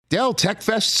Dell Tech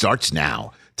Fest starts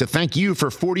now. To thank you for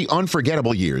 40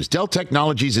 unforgettable years, Dell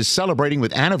Technologies is celebrating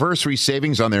with anniversary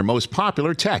savings on their most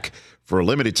popular tech. For a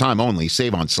limited time only,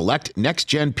 save on select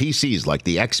next-gen PCs like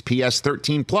the XPS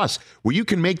 13 Plus, where you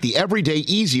can make the everyday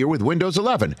easier with Windows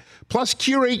 11. Plus,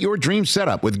 curate your dream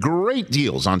setup with great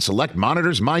deals on select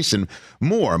monitors, mice, and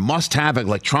more must-have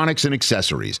electronics and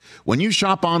accessories. When you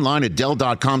shop online at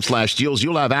Dell.com/deals,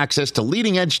 you'll have access to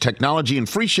leading-edge technology and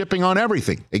free shipping on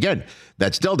everything. Again,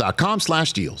 that's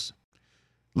Dell.com/deals.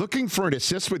 Looking for an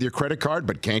assist with your credit card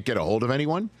but can't get a hold of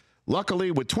anyone?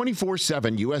 Luckily, with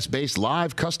 24/7 U.S.-based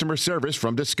live customer service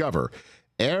from Discover,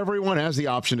 everyone has the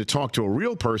option to talk to a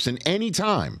real person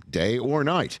anytime, day or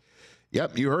night.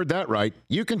 Yep, you heard that right.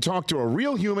 You can talk to a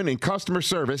real human in customer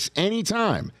service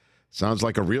anytime. Sounds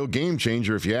like a real game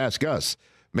changer if you ask us.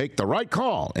 Make the right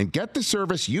call and get the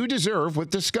service you deserve with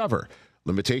Discover.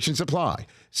 Limitations apply.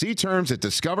 See terms at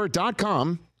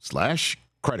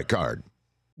discover.com/credit card.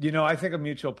 You know, I think a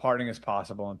mutual parting is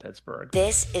possible in Pittsburgh.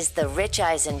 This is the Rich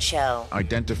Eisen Show.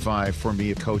 Identify for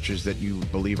me coaches that you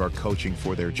believe are coaching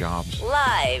for their jobs.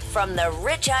 Live from the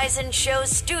Rich Eisen Show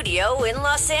studio in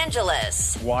Los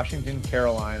Angeles. Washington,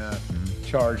 Carolina,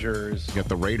 Chargers. You got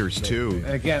the Raiders, too.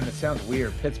 And again, it sounds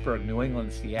weird. Pittsburgh, New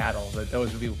England, Seattle. That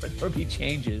those would be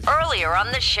changes. Earlier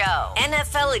on the show,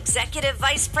 NFL Executive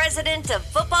Vice President of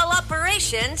Football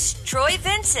Operations, Troy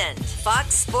Vincent.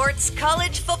 Fox Sports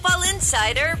College Football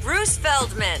Insider, Bruce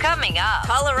Feldman. Coming up,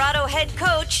 Colorado head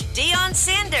coach, Deion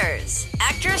Sanders.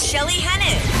 Actress Shelley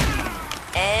Hennig.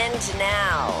 And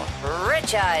now,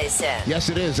 Rich Eisen. Yes,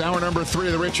 it is. Hour number 3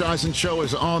 of the Rich Eisen Show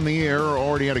is on the air.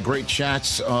 Already had a great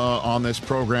chats on this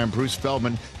program. Bruce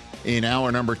Feldman in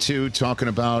hour number 2 talking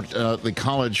about the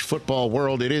college football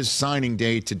world. It is signing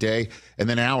day today. And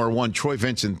then hour 1, Troy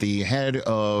Vincent, the head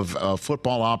of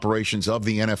football operations of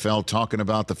the NFL, talking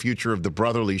about the future of the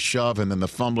brotherly shove and then the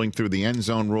fumbling through the end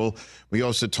zone rule. We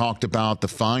also talked about the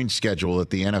fine schedule that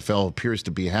the NFL appears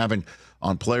to be having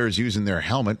on players using their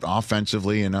helmet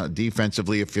offensively and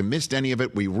defensively. If you missed any of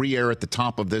it, we re-air at the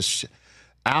top of this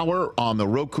hour on the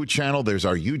Roku channel. There's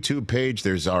our YouTube page.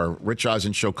 There's our Rich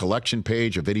Eisen Show collection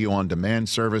page, a video on demand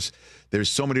service. There's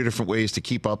so many different ways to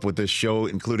keep up with this show,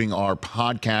 including our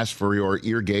podcast for your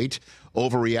eargate,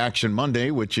 Overreaction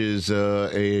Monday, which is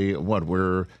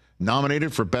we're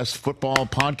nominated for Best Football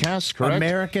Podcast, correct?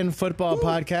 American Football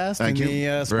Podcast Thank in you.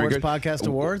 the Sports Podcast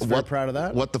Awards. Very proud of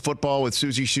that. What the Football with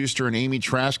Susie Schuster and Amy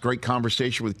Trask. Great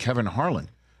conversation with Kevin Harlan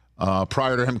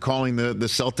prior to him calling the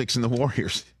Celtics and the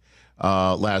Warriors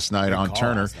last night on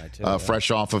Turner, fresh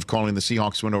off of calling the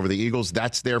Seahawks win over the Eagles.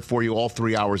 That's there for you all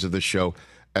 3 hours of the show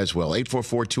as well.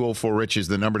 844-204-RICH is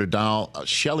the number to dial.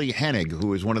 Shelley Hennig,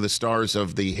 who is one of the stars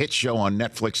of the hit show on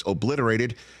Netflix,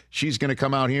 Obliterated. She's going to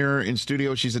come out here in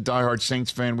studio. She's a diehard Saints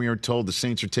fan. We are told the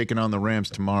Saints are taking on the Rams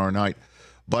tomorrow night.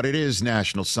 But it is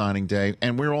National Signing Day,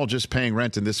 and we're all just paying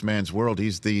rent in this man's world.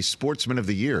 He's the Sportsman of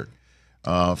the Year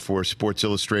for Sports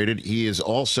Illustrated. He is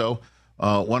also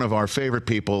one of our favorite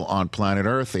people on planet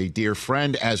Earth, a dear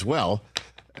friend as well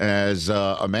as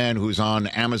a man who's on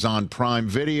Amazon Prime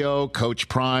Video. Coach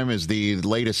Prime is the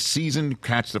latest season.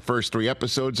 Catch the first 3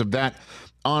 episodes of that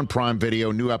on Prime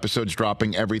Video. New episodes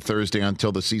dropping every Thursday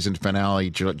until the season finale,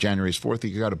 January 4th.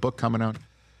 You got a book coming out.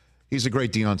 He's a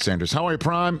great Deion Sanders. How are you,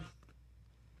 Prime?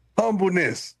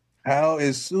 Humbleness. How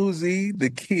is Susie, the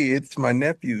kids, my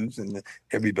nephews, and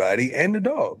everybody, and the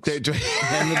dogs? And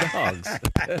the dogs.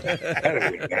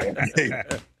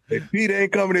 Hey, Pete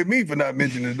ain't coming at me for not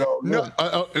mentioning the dogs. No,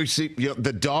 see,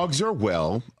 the dogs are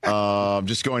well.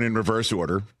 Just going in reverse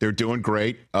order. They're doing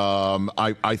great.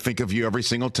 I think of you every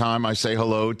single time I say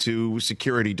hello to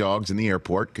security dogs in the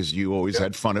airport because you always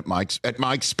had fun at my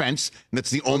expense. And that's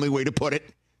the only way to put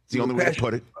it. It's the only way to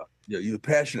put it. Yeah, you're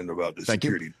passionate about the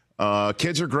security. You.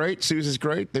 Kids are great. Susie's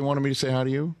great. They wanted me to say hi to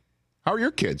you. How are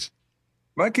your kids?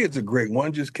 My kids are great.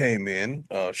 One just came in,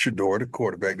 Shador, the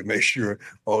quarterback, to make sure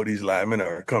all these linemen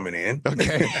are coming in.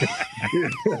 Okay.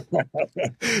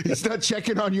 He's not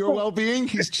checking on your well-being.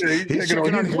 He's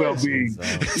checking on his well-being.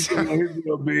 He's checking on his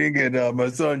well-being. And my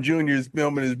son Junior is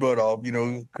filming his butt off,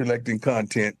 collecting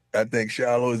content. I think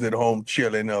Shiloh is at home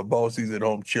chilling. Bossy's at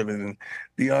home chilling. And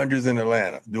DeAndre's in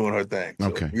Atlanta doing her thing.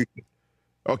 So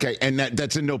Okay, and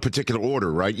that's in no particular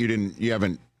order, right?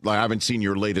 I haven't seen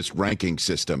your latest ranking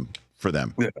system for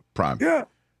them. Yeah. Prime.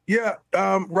 Yeah.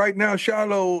 Right now,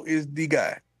 Shiloh is the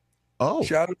guy. Oh,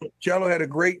 Shiloh had a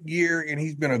great year, and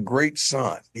he's been a great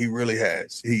son. He really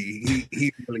has. He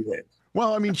really has.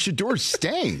 Well, I mean, Shador's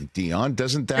staying, Deion.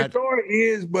 Doesn't that? Shador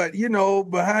is, but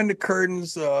behind the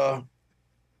curtains,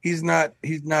 he's not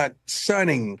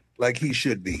sunning like he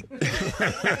should be.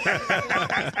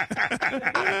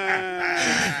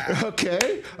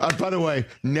 Okay. By the way,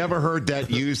 never heard that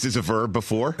used as a verb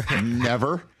before.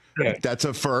 Never. Yeah. That's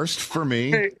a first for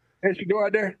me. Hey, you go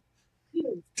out there?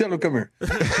 Tell him come here.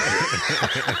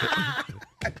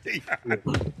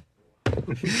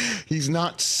 He's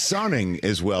not sunning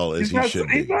as well as he should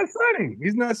be. He's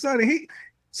not sunning.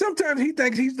 Sometimes he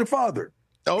thinks he's the father.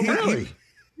 Oh, really?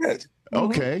 Yes.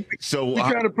 Okay. So we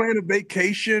trying to plan a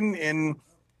vacation, and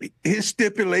his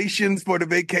stipulations for the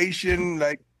vacation,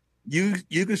 like you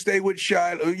can stay with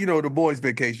Shiloh, the boys'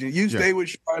 vacation. You stay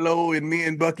with Shiloh, and me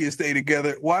and Bucky stay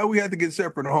together. Why we have to get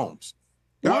separate homes?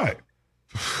 Why?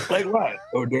 Like what?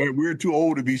 Oh, Dad, we're too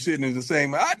old to be sitting in the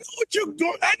same. I know what you're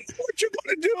doing. I know what you're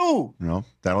going to do. No,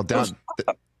 that'll get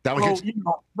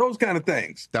those kind of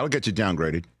things. That'll get you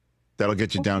downgraded.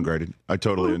 I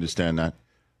totally understand that.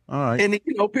 All right. And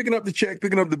picking up the check,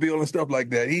 picking up the bill, and stuff like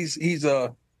that. He's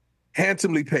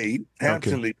handsomely paid,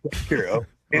 taken care of.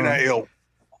 NIL.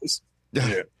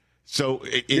 Yeah. So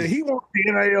he wants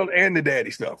the NIL and the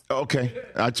daddy stuff. Okay,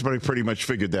 that's pretty much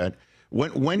figured that.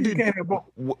 When did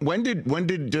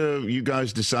you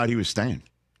guys decide he was staying?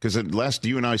 Because last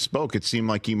you and I spoke, it seemed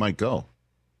like he might go.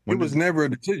 It was never a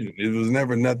decision. It was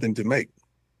never nothing to make.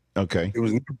 Okay. It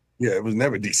was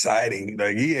never deciding.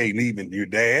 Like, he ain't leaving your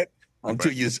dad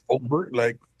until you're over.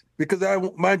 Like, because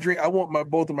my dream, I want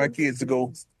both of my kids to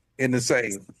go in the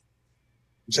same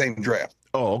draft.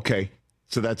 Oh, okay.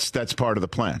 So that's part of the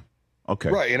plan. Okay.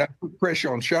 Right, and I put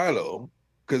pressure on Shiloh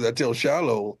because I tell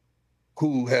Shiloh,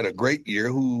 who had a great year,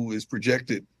 who is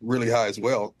projected really high as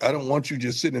well, I don't want you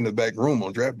just sitting in the back room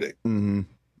on draft day. Mm-hmm.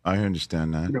 I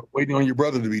understand that. Waiting on your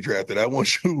brother to be drafted. I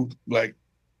want you,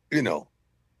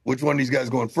 which one of these guys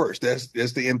going first? That's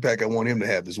the impact I want him to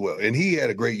have as well. And he had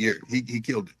a great year. He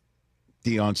killed it.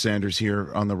 Deion Sanders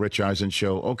here on the Rich Eisen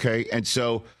Show. Okay, and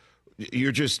so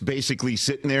you're just basically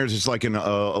sitting there, just like an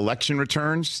election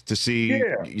returns to see.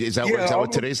 Yeah. Is that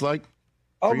what today's like?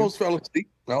 I almost fell asleep.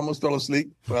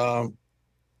 Pat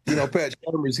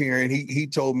Shermer's here, and he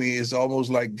told me it's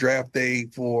almost like draft day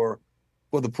for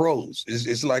the pros.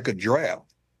 It's like a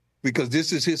draft because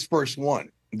this is his first one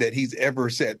that he's ever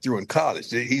sat through in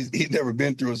college. He's never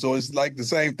been through it, so it's like the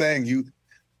same thing.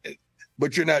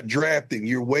 But you're not drafting.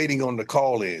 You're waiting on the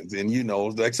call-ins,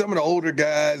 and like some of the older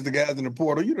guys, the guys in the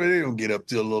portal, they don't get up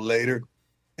till a little later,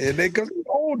 and because they're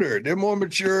older, they're more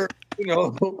mature. They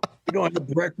don't have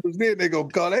breakfast. Then they go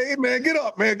call, hey man, get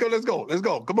up, man, let's go,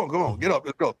 come on, get up,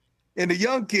 let's go. And the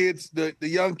young kids, the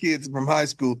young kids from high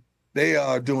school, they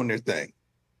are doing their thing.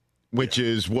 Which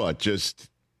is what? Just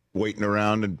waiting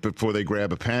around before they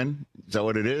grab a pen? Is that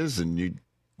what it is? And you.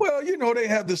 Well, they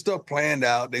have the stuff planned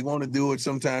out. They want to do it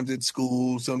sometimes at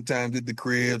school, sometimes at the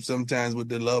crib, sometimes with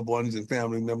their loved ones and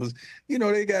family members.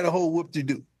 They got a whole whoop to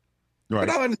do. Right.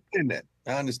 But I understand that.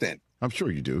 I'm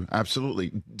sure you do.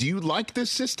 Absolutely. Do you like this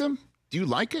system? Do you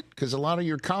like it? Because a lot of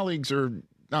your colleagues are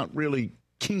not really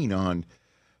keen on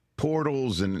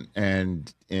portals and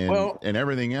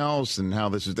everything else and how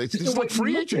this is. This is like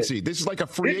free agency. This is like a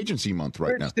free agency month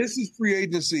right now. This is free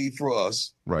agency for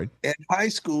us. Right. And high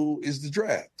school is the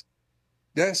draft.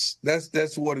 That's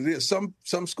what it is.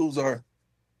 Some schools are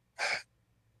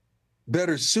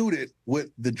better suited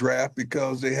with the draft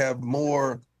because they have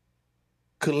more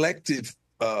collective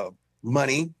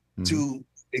money to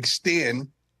extend.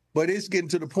 But it's getting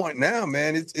to the point now,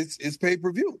 man. It's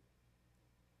pay-per-view.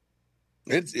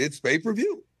 It's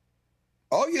pay-per-view.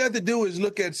 All you have to do is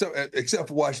look at some, except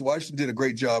for Washington. Washington did a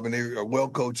great job, and they are well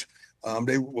coached.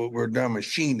 They were a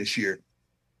machine this year.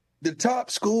 The top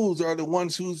schools are the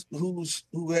ones who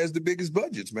has the biggest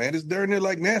budgets, man. It's during there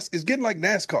like it's getting like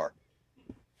NASCAR.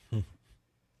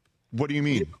 What do you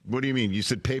mean? What do you mean? You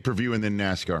said pay-per-view and then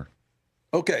NASCAR.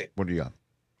 Okay. What do you got?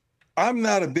 I'm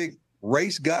not a big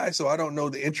race guy, so I don't know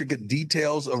the intricate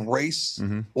details of race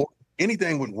or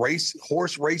anything with race,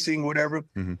 horse racing, whatever.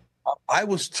 Mm-hmm. I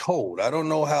was told, I don't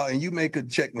know how, and you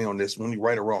could check me on this when you're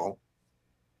right or wrong.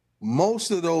 Most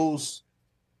of those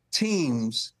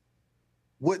teams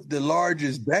with the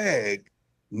largest bag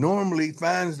normally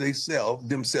finds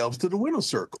themselves to the winner's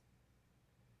circle.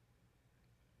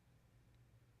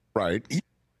 Right.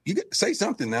 You get say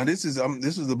something now. This is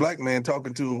a black man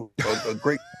talking to a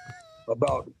great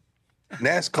about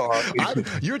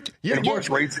NASCAR. You're horse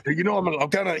race. I'm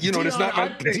kind of Deion, it's not my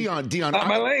Deion, not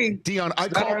my lane. Deion,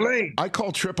 I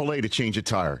call AAA to change a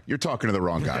tire. You're talking to the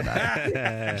wrong guy now.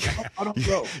 I don't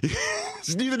know.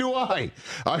 Neither do I.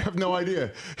 I have no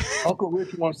idea. Uncle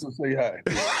Rich wants to say hi.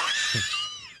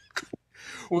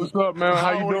 What's up, man?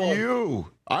 How you doing? Are you?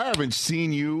 I haven't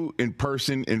seen you in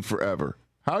person in forever.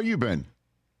 How you been?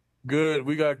 Good.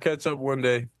 We got to catch up one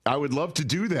day. I would love to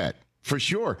do that. For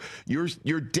sure.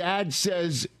 Your dad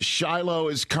says Shiloh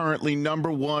is currently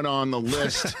number one on the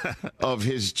list of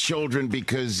his children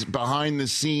because behind the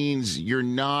scenes, you're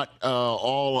not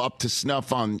all up to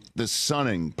snuff on the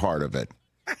sunning part of it.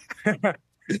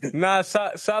 Nah,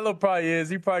 Shiloh probably is.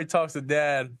 He probably talks to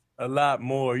Dad a lot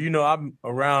more. You know, I'm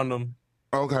around him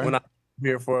when I'm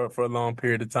here for a long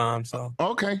period of time. So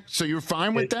okay, so you're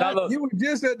fine with that? Shiloh, You were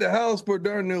just at the house for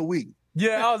darn near a week.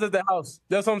 yeah, I was at the house.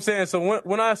 That's what I'm saying. So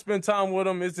when I spend time with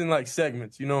him, it's in like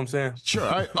segments. You know what I'm saying? Sure,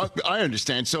 I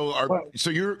understand. So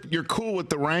you're cool with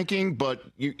the ranking, but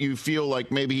you feel like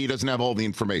maybe he doesn't have all the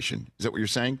information. Is that what you're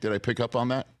saying? Did I pick up on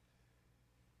that?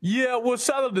 Yeah, well,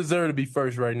 Shiloh deserves to be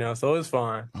first right now, so it's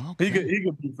fine. Okay. He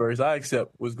could be first. I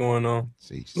accept what's going on.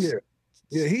 See.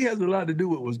 Yeah, he has a lot to do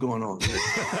with what's going on.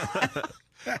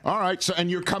 All right, so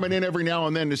and you're coming in every now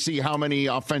and then to see how many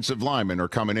offensive linemen are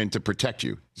coming in to protect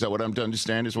you. Is that what I'm to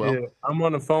understand as well? Yeah, I'm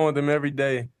on the phone with them every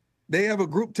day. They have a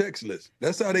group text list.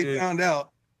 That's how they found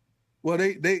out. Well,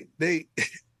 they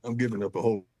I'm giving up a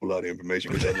whole lot of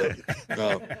information because I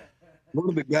love it. One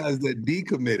of the guys that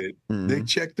decommitted, they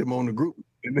checked him on the group.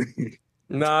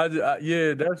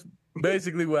 Yeah, that's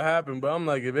basically what happened. But I'm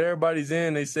like, if everybody's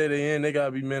in, they say they in, they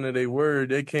gotta be men of their word.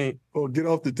 They can't. Oh, get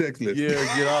off the text list.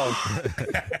 Yeah, get off.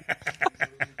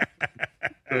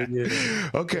 Yeah.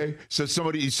 Okay, so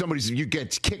somebody's you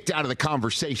get kicked out of the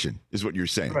conversation is what you're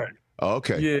saying. Right. Oh,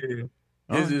 okay. Yeah.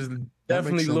 It's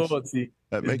definitely loyalty.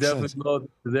 That it's makes definitely sense. loyalty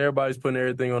because everybody's putting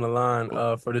everything on the line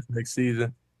for this next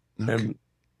season. Okay. And,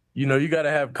 you know, you got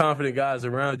to have confident guys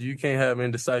around you. You can't have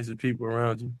indecisive people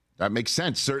around you. That makes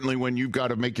sense. Certainly when you've got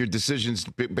to make your decisions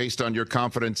based on your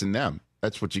confidence in them.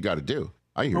 That's what you got to do.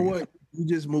 I hear You know you. what? You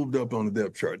just moved up on the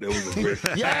depth chart. That was a great.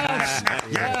 Yes!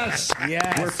 Yes!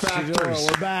 Yes, We're factors.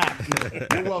 Shador, we're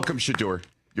back. You're welcome, Shador.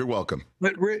 You're welcome.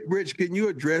 But Rich, can you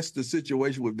address the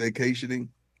situation with vacationing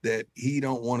that he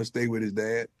don't want to stay with his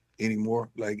dad anymore?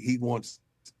 Like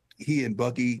he and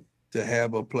Bucky to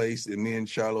have a place and me and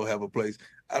Shiloh have a place.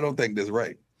 I don't think that's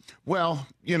right. Well,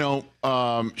 you know,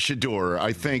 Shador,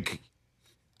 I think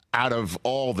out of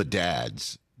all the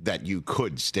dads that you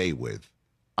could stay with,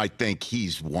 I think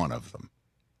he's one of them.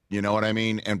 You know what I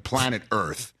mean? And planet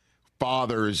Earth,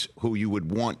 fathers who you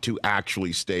would want to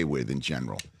actually stay with in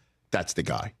general. That's the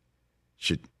guy.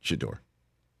 Shador.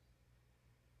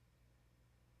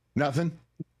 Nothing?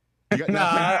 You got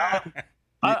nothing?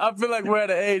 I feel like we're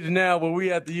at an age now where we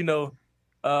have to, you know,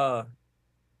 have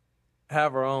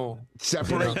our own.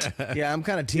 Separate? Yeah, I'm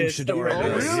kind of team Shador.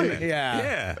 Oh, really?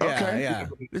 Yeah. Okay. Yeah.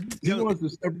 He wants to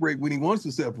separate when he wants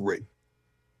to separate.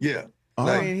 Yeah.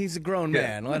 I mean, he's a grown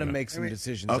man. Let him make some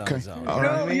decisions on his own. All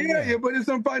right. No, yeah, but there's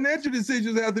some financial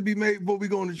decisions that have to be made before we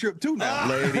go on the trip too now.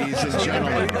 Ladies and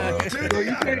gentlemen, So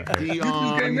you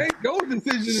can't make those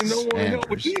decisions and no one help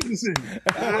with these decisions.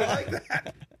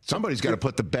 somebody's got to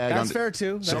put the bag on. That's fair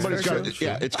too. That's Somebody's fair got too. to.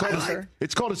 Yeah,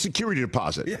 it's called a security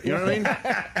deposit. You know what I mean?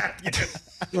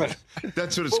 Right.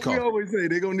 That's what it's What we called. always say,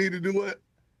 they're gonna need to do what?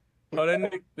 Oh, they're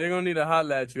going to need to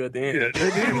holler at you at the end. Yeah,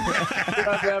 they need We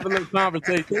have to have a little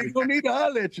conversation. They're gonna need to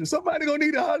holler at you. Somebody gonna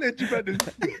need to holler at you about this.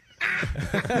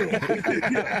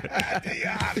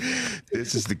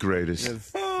 This is the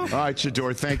greatest. All right,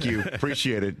 Shador, thank you.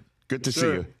 Appreciate it. Good to see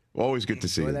you. Always good to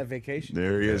see Enjoy you. that vacation.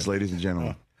 There he is, ladies and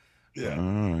gentlemen. Yeah,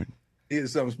 All right. he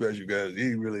is something special, guys.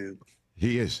 He really is.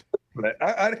 He is. But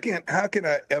I can't. How can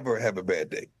I ever have a bad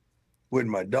day? When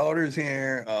my daughter's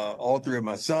here, all three of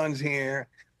my sons here,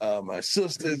 my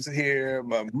sister's here,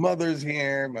 my mother's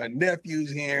here, my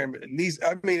nephew's here, my niece.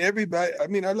 I mean, everybody. I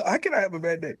mean, how can I have a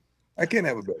bad day? I can't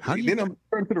have a bad day. Then I'm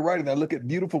turning to the right and I look at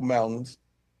beautiful mountains.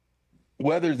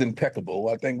 Weather's impeccable.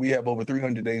 I think we have over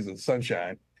 300 days of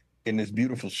sunshine in this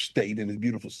beautiful state, in this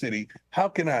beautiful city.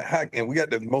 And we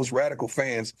got the most radical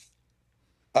fans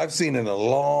I've seen in a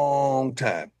long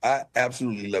time. I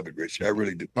absolutely love it, Rich. I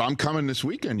really do. I'm coming this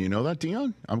weekend. You know that,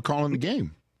 Deion? I'm calling the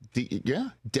game.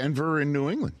 Denver and New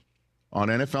England on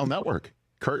NFL Network.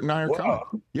 Kurt and I are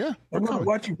coming. Yeah, I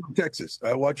watch you from Texas.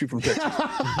 I watch you from Texas.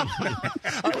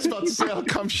 I was about to say,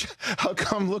 I'll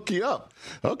come look you up.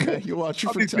 Okay, you watch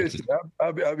you from Texas.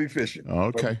 I'll be fishing.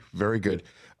 Okay, very good.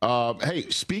 Hey,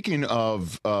 speaking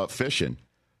of fishing,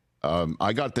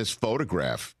 I got this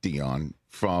photograph, Deion,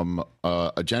 from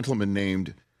a gentleman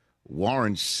named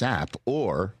Warren Sapp,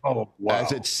 or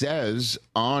as it says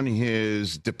on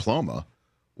his diploma,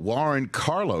 Warren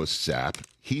Carlos Sapp.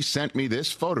 He sent me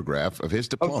this photograph of his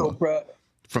diploma. I'm so proud.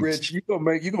 Rich, you're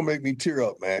gonna make me tear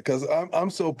up, man, because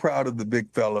I'm so proud of the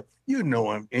big fella. You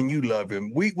know him and you love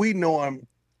him. We know him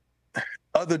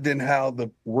other than how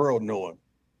the world know him.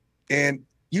 And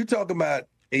you talk about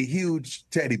a huge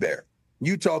teddy bear.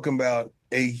 You talking about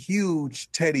a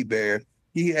huge teddy bear.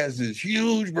 He has this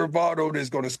huge bravado that's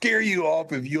going to scare you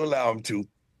off if you allow him to.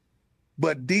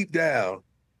 But deep down,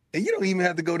 and you don't even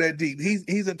have to go that deep,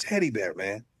 he's a teddy bear,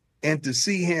 man. And to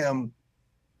see him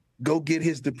go get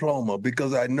his diploma,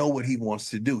 because I know what he wants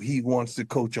to do. He wants to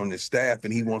coach on this staff,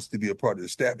 and he wants to be a part of the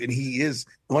staff, and he is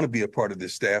going to be a part of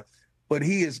this staff. But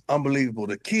he is unbelievable.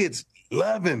 The kids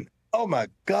love him. Oh, my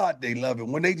God, they love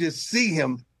him. When they just see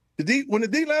him, when the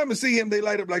D linemen see him, they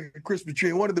light up like a Christmas tree.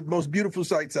 And one of the most beautiful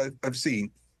sights I've seen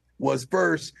was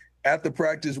first after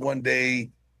practice one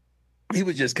day. He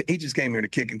just came here to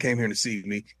kick and came here to see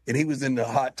me, and he was in the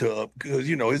hot tub because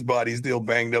his body's still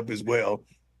banged up as well.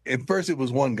 And first it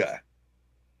was one guy.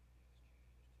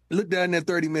 Look down there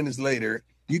 30 minutes later,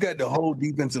 you got the whole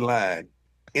defensive line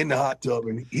in the hot tub,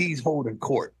 and he's holding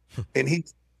court, and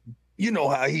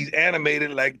how he's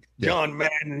animated like John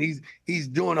Madden. He's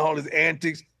doing all his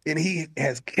antics. And he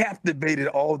has captivated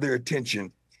all their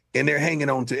attention, and they're hanging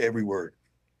on to every word.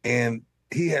 And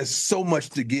he has so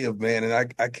much to give, man,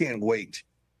 and I can't wait.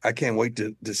 I can't wait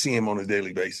to see him on a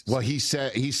daily basis. Well, he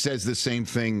says the same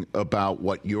thing about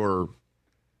what you're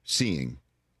seeing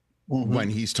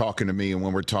when he's talking to me and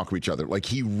when we're talking to each other. Like,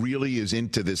 he really is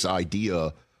into this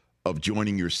idea of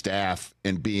joining your staff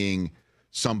and being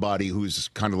somebody who's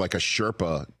kind of like a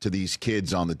Sherpa to these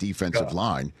kids on the defensive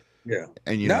line. Yeah.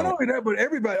 And not only that, but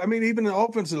everybody, I mean, even the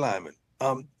offensive linemen,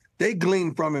 they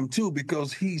glean from him too,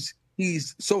 because he's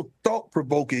so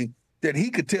thought-provoking that he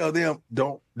could tell them,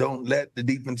 don't let the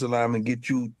defensive lineman get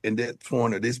you in that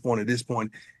point or this point or this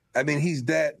point. I mean, he's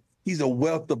a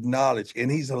wealth of knowledge, and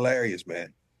he's hilarious,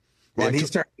 man. Well, and he's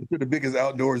turned into the biggest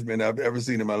outdoorsman I've ever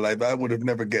seen in my life. I would have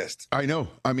never guessed. I know.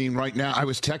 I mean, right now, I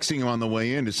was texting him on the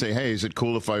way in to say, hey, is it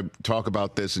cool if I talk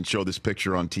about this and show this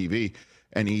picture on TV?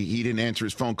 And he didn't answer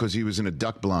his phone because he was in a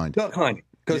duck blind. Duck hunting.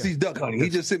 Because he's duck hunting. He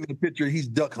just sent me a picture. He's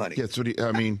duck hunting. Yeah, that's what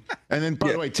and then,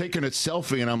 by the way, taking a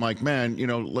selfie, and I'm like, man,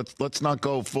 let's not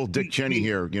go full Dick Cheney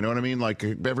here. You know what I mean? Like,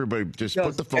 everybody just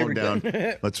put the phone down.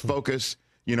 Let's focus,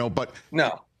 but.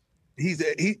 No, he's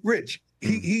Rich.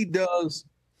 He does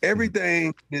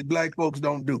everything that black folks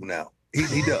don't do now.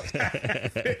 He does.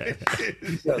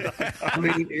 He does. I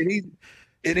mean,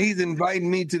 and he's inviting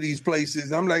me to these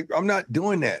places. I'm like, I'm not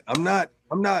doing that. I'm not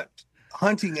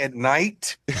hunting at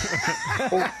night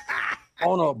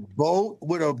on a boat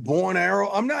with a bow and arrow.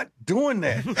 I'm not doing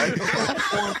that.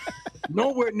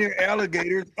 Nowhere near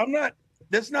alligators.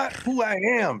 That's not who I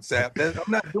am, Sap. I'm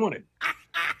not doing it.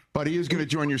 But he is going to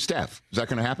join your staff. Is that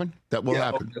going to happen? That will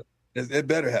happen. It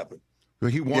better happen. Well,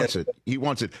 he wants it. He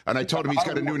wants it. And I told him he's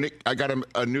got a new nick. I got him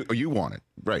a new. You want it.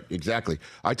 Right. Exactly.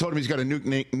 I told him he's got a new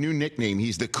nickname.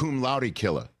 He's the cum laude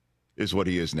killer is what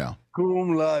he is now.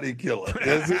 Cum laude killer.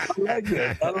 I like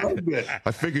that.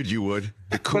 I figured you would.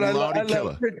 The cum laude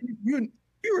killer.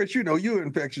 Rich, you're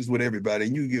infectious with everybody,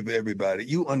 and you give everybody,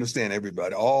 you understand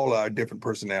everybody, all our different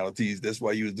personalities. That's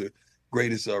why you're the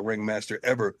greatest ringmaster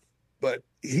ever. But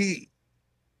he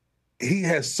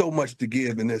has so much to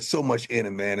give, and there's so much in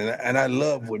him, man. And I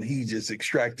love when he just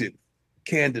extracted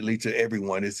candidly to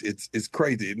everyone. It's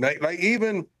crazy. Like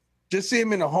even just see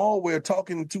him in the hallway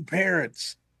talking to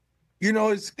parents.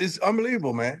 It's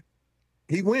unbelievable, man.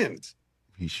 He wins.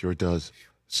 He sure does.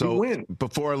 So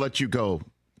before I let you go,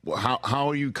 how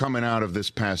are you coming out of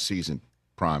this past season,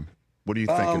 Prime? What are you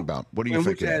thinking about? What are you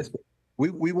thinking about?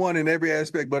 We won in every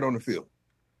aspect but on the field.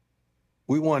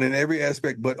 We won in every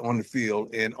aspect but on the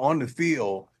field. And on the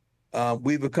field,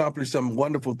 we've accomplished some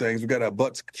wonderful things. We got our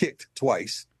butts kicked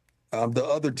twice. The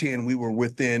other 10, we were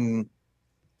within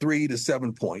 3 to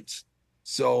 7 points.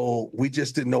 So we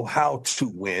just didn't know how to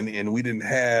win, and we didn't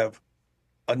have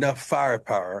enough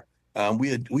firepower.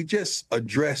 We just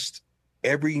addressed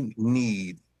every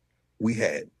need we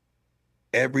had,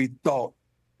 every thought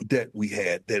that we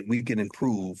had that we can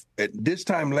improve. At this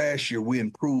time last year, we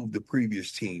improved the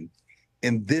previous team.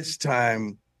 And this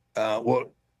time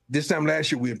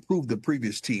last year, we improved the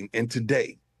previous team. And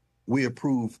today, we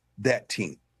improved that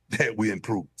team that we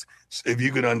improved, if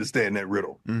you could understand that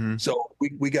riddle. Mm-hmm. So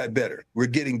we got better. We're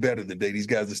getting better today. These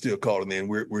guys are still calling in.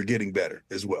 We're getting better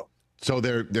as well. So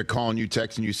they're calling you,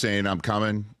 texting you, saying, I'm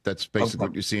coming? That's basically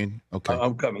what you're seeing? Okay.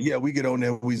 I'm coming. Yeah, we get on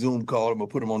there. We Zoom call them or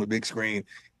put them on the big screen,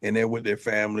 and they're with their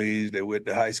families. They're with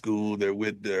the high school. They're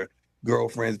with their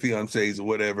girlfriends, fiancés, or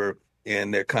whatever,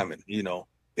 and they're coming, And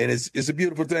it's a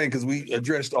beautiful thing because we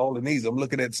addressed all the needs. I'm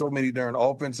looking at so many darn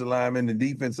offensive linemen and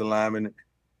defensive linemen,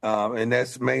 and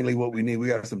that's mainly what we need. We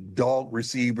got some dog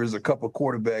receivers, a couple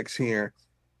quarterbacks here.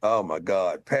 Oh, my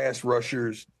God. Pass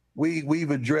rushers.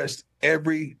 We've addressed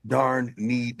every darn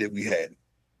need that we had.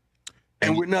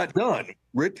 And we're not done.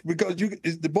 Rich, because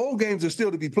the bowl games are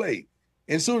still to be played.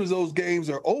 And as soon as those games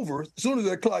are over, as soon as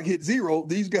that clock hits 0,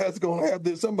 these guys are going to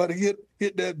have somebody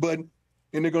hit that button,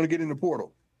 and they're going to get in the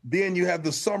portal. Then you have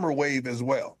the summer wave as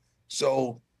well.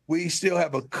 So we still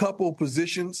have a couple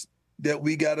positions that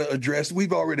we got to address.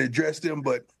 We've already addressed them,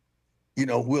 but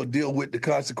we'll deal with the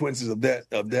consequences of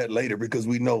that later because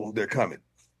we know they're coming.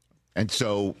 And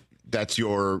so that's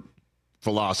your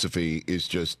philosophy, is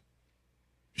just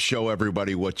show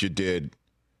everybody what you did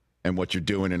and what you're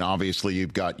doing. And obviously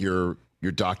you've got your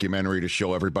documentary to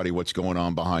show everybody what's going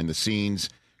on behind the scenes.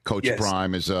 Coach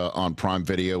Prime is on Prime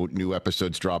Video. New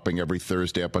episodes dropping every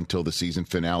Thursday up until the season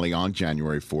finale on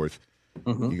January 4th.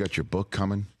 Mm-hmm. You got your book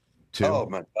coming too? Oh,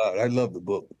 my God. I love the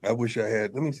book. I wish I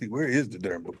had. Let me see. Where is the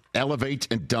darn book? Elevate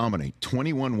and Dominate.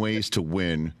 21 Ways to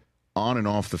Win on and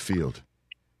off the field.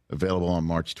 Available on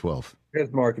March 12th.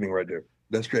 That's marketing right there.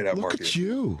 That's straight out marketing. Look at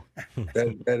you.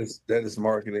 That is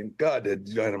marketing. God, that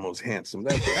Dynamo's handsome.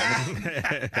 That's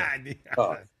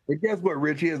but guess what,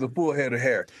 Rich? He has a full head of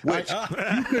hair. Which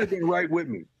you could have been right with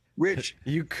me. Rich,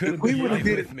 you could have been right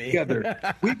with me.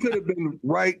 Together, we could have been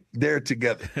right there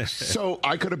together. So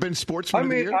I could have been sportsman of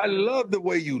the year? I love the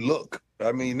way you look.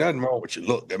 I mean, nothing wrong with your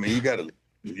look. I mean, you got to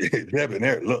have an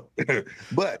hair look.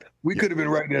 But we could have been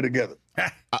right there together.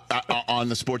 On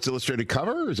the Sports Illustrated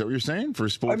cover? Is that what you're saying? For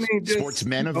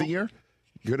Sportsman of the Year?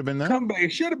 Could have been that? Comeback.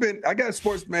 It should have been. I got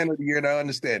Sportsman of the Year, and I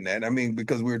understand that. I mean,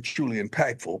 because we're truly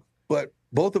impactful. But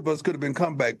both of us could have been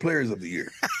comeback players of the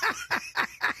year.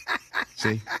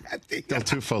 See? Del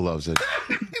Tufo loves it.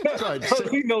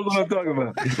 He knows what I'm talking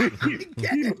about.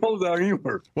 He knows our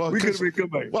humor. Well, we could have been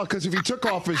comeback. Well, because if he took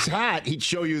off his hat, he'd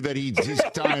show you that he's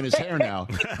dyeing his hair now.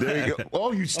 There you go.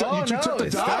 Oh, you took the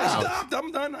dye out. Stopped.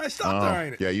 I'm done. I stopped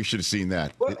dyeing it. Yeah, you should have seen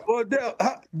that. Well, Del,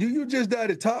 do you just dye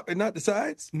the top and not the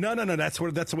sides? No. That's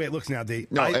the way it looks now, D.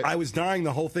 No, I was dyeing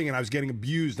the whole thing, and I was getting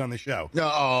abused on the show.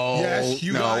 No. Yes,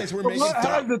 you guys were making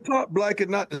how's the top black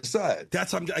and not the sides?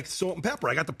 That's like salt and pepper.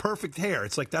 I got the perfect hair.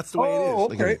 It's like that's the way it is. Oh,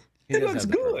 okay. It looks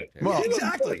good. Well,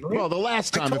 exactly. Well, the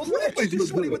last time, I told Rich, this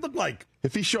is what he would look like.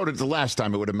 If he showed it the last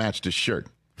time, it would have matched his shirt.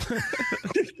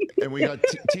 And we got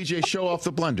TJ, show off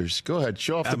the blenders. Go ahead,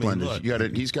 show off the blenders. Look, you got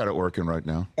it. He's got it working right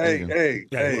now. Hey.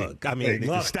 Look, I mean,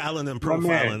 the styling and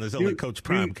profiling is only Coach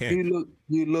Prime can.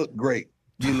 You look great.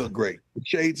 You look great. The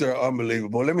shades are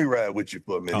unbelievable. Let me ride with you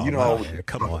for a minute.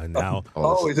 Come on now.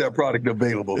 Always have product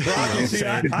available. See,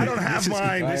 I don't have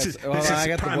mine. This is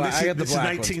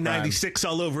 1996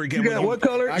 all over again. You got what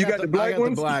color? You got the black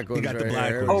ones? You got the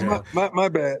black ones. Oh, my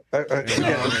bad.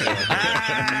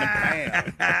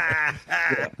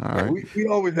 All right. We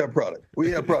always have product. We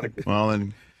have product. Well,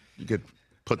 then you could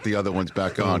put the other ones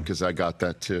back on because I got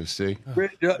that too. See?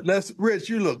 Rich,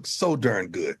 you look so darn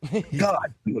good.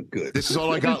 God, you look good. This is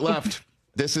all I got left.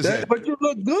 This is it. But you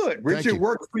look good. Rich, it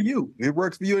works for you. It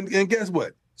works for you. And guess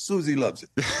what? Susie loves it.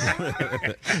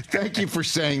 Thank you for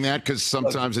saying that because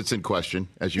sometimes it's in question,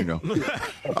 as you know.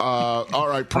 All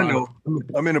right, Prime. I know.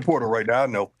 I'm in the portal right now. I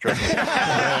know. Trust me.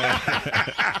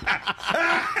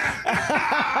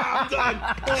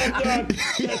 I'm done.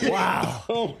 Wow.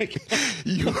 Oh, my God.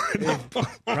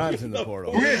 Prime's in the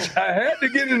portal. Rich, I had to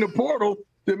get in the portal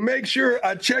to make sure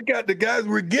I check out the guys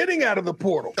we're getting out of the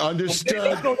portal.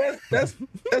 Understood. Okay? That's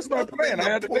my plan. I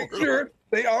had to make sure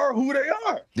they are who they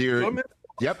are.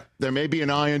 Yep, there may be an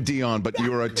eye on Deion, but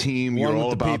you're a team. You're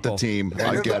all about the team.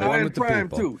 I get it. There's an eye in Prime,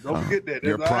 too. Don't forget that.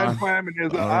 There's an eye in Prime and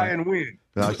there's an eye in Win.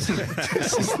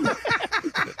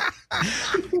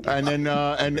 And then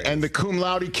and the cum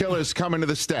laude killer's coming to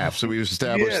the staff, so we've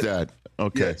established that.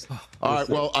 Okay. Yes. All right.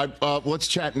 Well, let's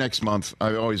chat next month.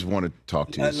 I always want to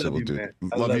talk to you. I love you, man.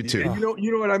 Love you too. And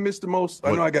you know what I miss the most?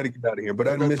 I know I got to get out of here, but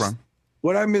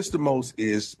what I miss the most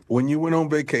is when you went on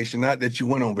vacation. Not that you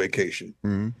went on vacation,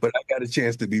 but I got a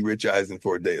chance to be Rich Eisen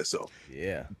for a day or so.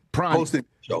 Yeah. Prime. Hosting the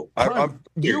show.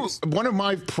 One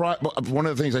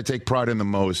of the things I take pride in the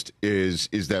most is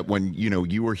that when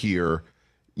you were here,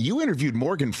 you interviewed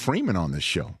Morgan Freeman on this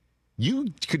show. You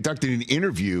conducted an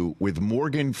interview with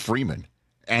Morgan Freeman,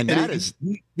 and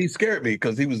he scared me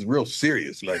because he was real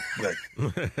serious, like he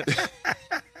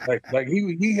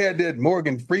had that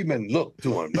Morgan Freeman look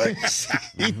to him. Like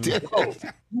he did.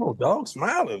 Dog,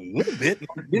 smile a little bit.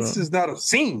 This is not a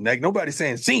scene. Like nobody's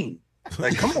saying scene.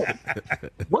 Like, come on,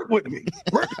 work with me.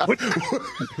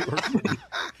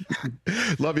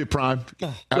 Love you, Prime.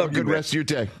 Have a good rest of your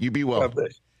day. You be well. God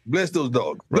bless. Bless those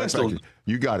dogs. Bless those.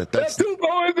 You got it. That's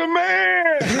Tufo is the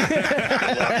man.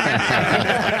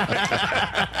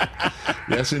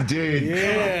 Yes, indeed.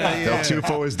 Del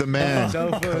Tufo is the man.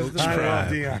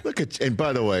 Look at, and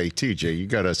by the way, TJ, you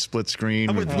got a split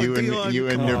screen with you and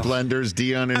your blenders,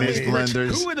 Deion and his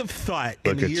blenders. Who would have thought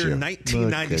in the year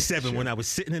 1997 when I was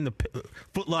sitting in the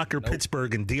Foot Locker,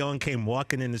 Pittsburgh, and Deion came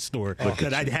walking in the store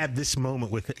that I'd have this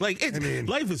moment with it? Like,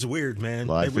 life is weird, man.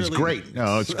 Life is great.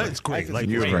 No, it's great. Life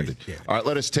You've is earned it. Yeah. All right,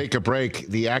 let us take a break.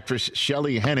 The actress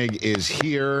Shelley Hennig is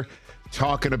here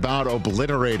talking about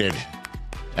Obliterated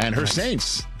and her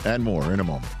Saints and more in a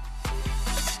moment.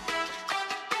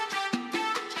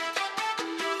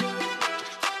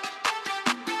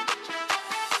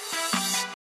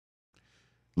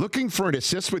 Looking for an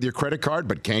assist with your credit card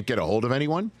but can't get a hold of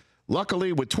anyone?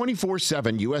 Luckily, with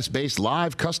 24/7 U.S.-based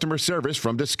live customer service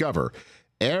from Discover,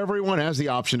 everyone has the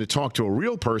option to talk to a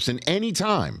real person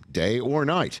anytime, day or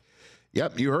night.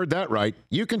 Yep, you heard that right.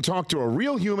 You can talk to a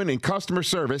real human in customer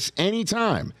service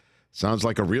anytime. Sounds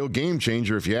like a real game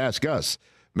changer if you ask us.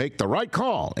 Make the right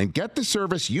call and get the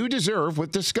service you deserve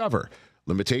with Discover.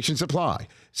 Limitations apply.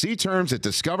 See terms at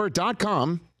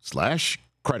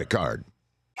discover.com/credit card.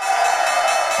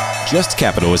 Just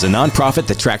Capital is a nonprofit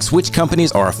that tracks which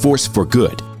companies are a force for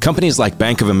good. Companies like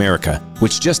Bank of America,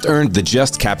 which just earned the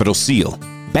Just Capital seal.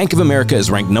 Bank of America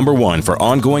is ranked #1 for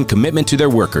ongoing commitment to their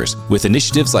workers with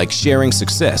initiatives like Sharing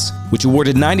Success, which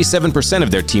awarded 97%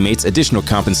 of their teammates additional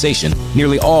compensation,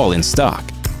 nearly all in stock.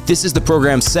 This is the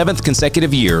program's 7th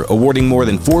consecutive year, awarding more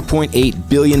than $4.8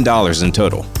 billion in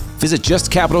total. Visit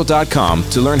justcapital.com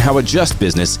to learn how a just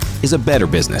business is a better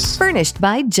business. Furnished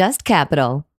by Just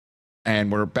Capital.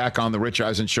 And we're back on the Rich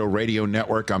Eisen Show radio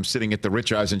network. I'm sitting at the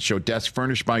Rich Eisen Show desk,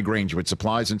 furnished by Grainger, with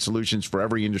supplies and solutions for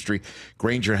every industry.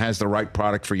 Grainger has the right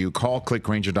product for you. Call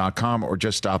clickgrainger.com or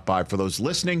just stop by. For those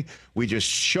listening, we just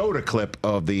showed a clip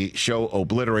of the show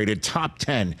Obliterated, top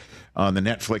 10 on the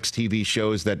Netflix TV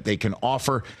shows that they can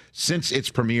offer since its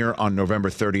premiere on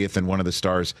November 30th. And one of the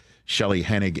stars, Shelley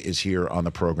Hennig, is here on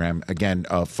the program. Again,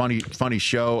 a funny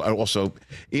show. Also,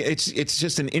 it's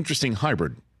just an interesting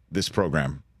hybrid, this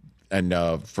program. And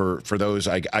for those,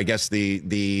 I guess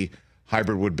the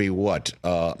hybrid would be what?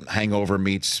 Hangover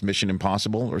meets Mission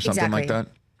Impossible or something like that?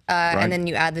 Right? And then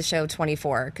you add the show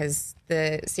 24 because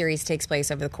the series takes place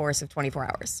over the course of 24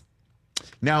 hours.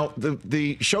 Now,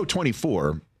 the show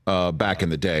 24, back in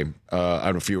the day, I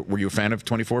don't know if were you a fan of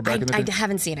 24 back in the day? I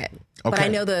haven't seen it, okay. But I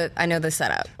know the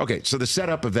setup. Okay, so the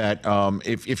setup of that,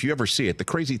 if you ever see it, the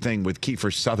crazy thing with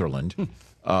Kiefer Sutherland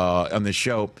on the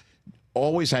show,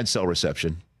 always had cell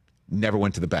reception. Never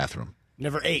went to the bathroom.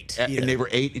 Never ate. Never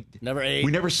ate. We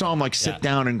never saw him sit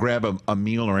down and grab a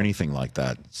meal or anything like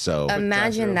that. So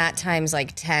imagine that times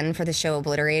 10 for the show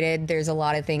Obliterated. There's a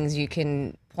lot of things you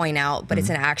can point out, but it's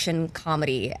an action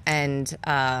comedy, and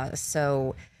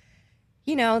so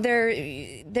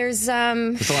there's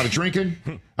a lot of drinking.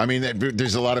 I mean,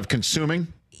 there's a lot of consuming.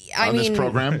 This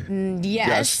program?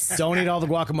 Yes. Don't eat all the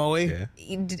guacamole.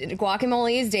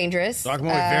 Guacamole is dangerous.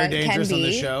 Guacamole very dangerous on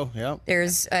this show. Yep.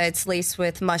 There's it's laced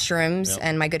with mushrooms,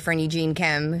 and my good friend Eugene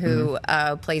Kim, who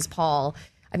plays Paul.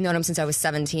 I've known him since I was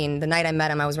 17. The night I met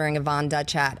him, I was wearing a Von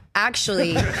Dutch hat.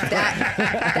 Actually,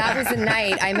 that was the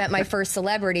night I met my first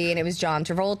celebrity, and it was John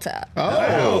Travolta.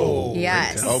 Oh.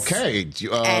 Yes. Okay.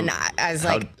 And I was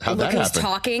like, look who's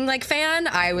talking fan.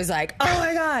 I was like, oh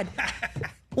my God.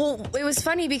 Well, it was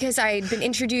funny because I'd been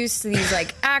introduced to these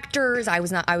actors. I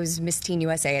was Miss Teen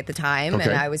USA at the time, and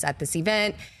I was at this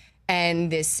event, and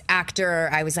this actor,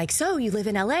 I was like, so you live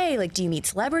in LA? Do you meet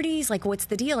celebrities? What's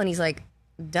the deal? And he's like,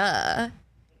 duh.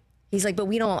 He's like, but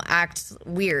we don't act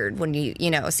weird when you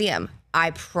see him.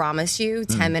 I promise you,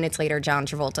 10 minutes later, John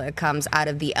Travolta comes out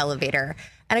of the elevator,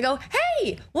 and I go,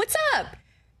 hey, what's up?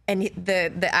 And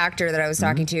the actor that I was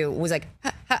talking to was like,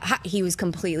 ha, ha, ha. He was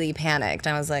completely panicked.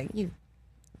 I was like, you.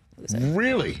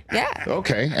 Really? Yeah.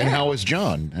 Okay. And how was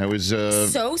John? How was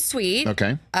so sweet.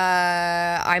 Okay.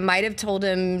 I might have told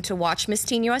him to watch Miss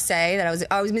Teen USA. That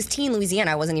I was Miss Teen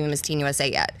Louisiana. I wasn't even Miss Teen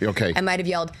USA yet. Okay. I might have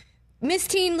yelled, Miss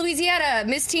Teen Louisiana,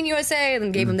 Miss Teen USA, and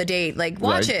then gave him the date.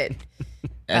 Watch it.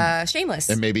 Shameless.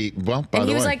 And maybe, by the way. And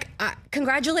he was like,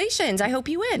 congratulations. I hope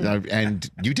you win. And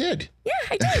you did. Yeah,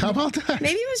 I did. How about that?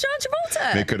 Maybe it was John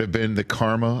Travolta. It could have been the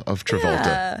karma of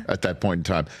Travolta at that point in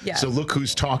time. Yeah. So look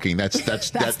who's talking. That's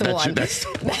the one. That's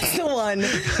the one.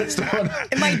 That's the one.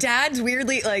 And my dad's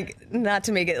weirdly, not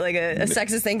to make it a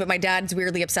sexist thing, but my dad's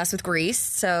weirdly obsessed with Grease.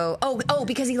 So,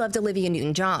 because he loved Olivia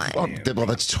Newton-John. Oh, well,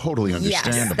 that's totally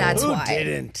understandable. Yes, that's Who why.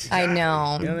 didn't? I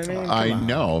know. You know what I mean? I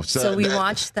know. So we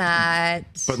watched that.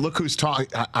 But look who's talking.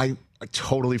 I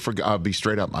totally forgot. I'll be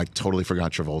straight up. I totally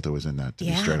forgot Travolta was in that. To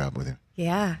be straight up with you.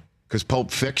 Yeah. Because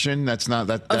Pulp Fiction, that's not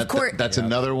that. Of course. That's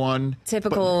another one.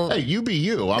 Typical. But, hey, you be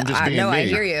you. I'm just being me. I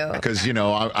hear you. Because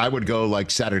I would go like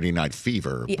Saturday Night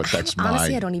Fever, but that's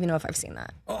honestly, I don't even know if I've seen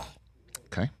that. Oh.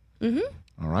 Okay.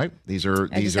 All right. These are.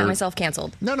 I just got myself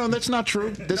canceled. No, that's not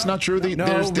true. That's not true.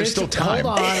 There's still time.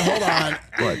 Hold on.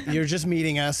 What? You're just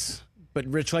meeting us, but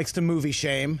Rich likes to movie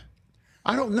shame.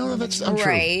 I don't know. That's untrue.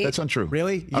 Right. That's untrue.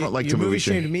 Really? I don't like to movie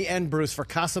shame. You movie shamed me and Bruce for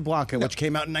Casablanca, which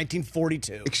came out in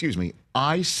 1942. Excuse me.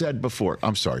 I said before.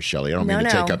 I'm sorry, Shelley. I don't mean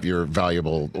to take up your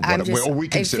valuable. Or we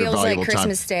consider it feels valuable like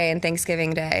Christmas time. Day and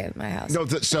Thanksgiving Day at my house. No.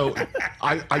 So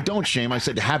I don't shame. I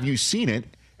said, have you seen it?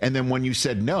 And then when you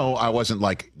said no, I wasn't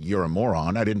like, you're a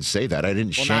moron. I didn't say that. I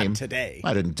didn't shame. Not today.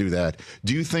 I didn't do that.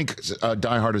 Do you think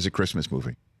Die Hard is a Christmas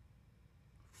movie?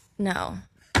 No.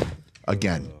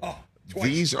 Again.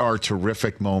 These are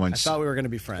terrific moments. I thought we were going to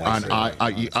be friends.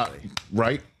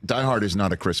 Right? Die Hard is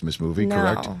not a Christmas movie,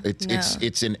 correct?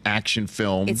 It's an action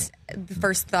film. The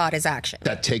first thought is action.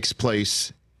 That takes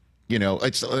place,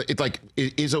 it's like,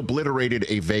 is Obliterated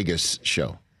a Vegas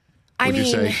show? I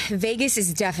mean, Vegas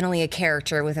is definitely a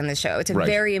character within the show. It's a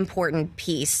very important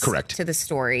piece to the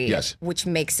story. Yes. Which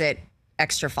makes it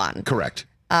extra fun. Correct.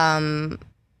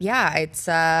 Yeah, it's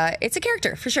a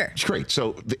character for sure. It's great.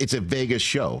 So it's a Vegas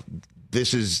show.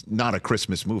 This is not a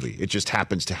Christmas movie. It just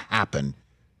happens to happen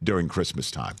during Christmas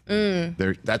time.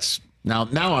 That's now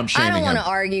I'm shaming him. I don't want to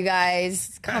argue,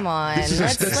 guys. Come on.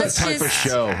 That's that type of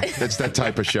show. That's that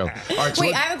type of show. All right.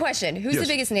 Wait, I have a question. Who's the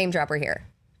biggest name dropper here?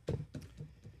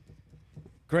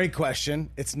 Great question.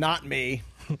 It's not me.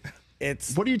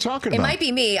 What are you talking about? It might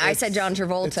be me. I said John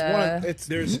Travolta. It's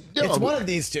one of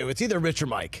these two. It's either Rich or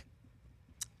Mike.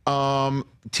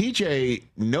 TJ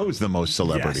knows the most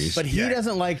celebrities, but he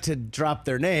doesn't like to drop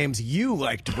their names. You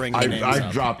like to bring their names up.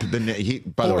 I dropped the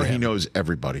name. By the way, he knows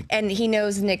everybody. And he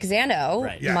knows Nick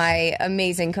Zano, my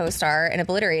amazing co-star in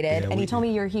Obliterated. And he told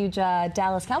me you're a huge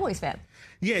Dallas Cowboys fan.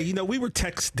 Yeah, we were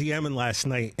DMing last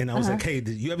night, and I was like, hey,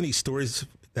 do you have any stories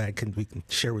that we can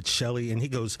share with Shelley? And he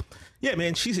goes, yeah,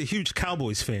 man, she's a huge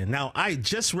Cowboys fan. Now, I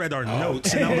just read our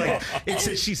notes, and I'm like, it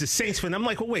says she's a Saints fan. I'm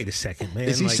like, well, wait a second, man.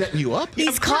 Is he setting you up?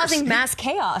 He's causing mass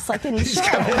chaos, like in the show.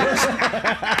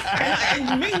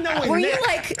 and me knowing Were Nick, you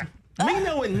like... Me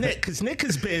knowing Nick, because Nick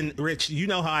has been, Rich, you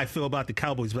know how I feel about the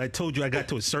Cowboys, but I told you I got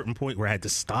to a certain point where I had to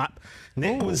stop.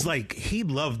 Nick was like, he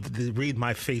loved to read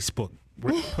my Facebook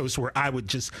posts where I would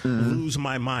just lose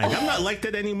my mind. I'm not like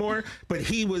that anymore, but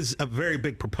he was a very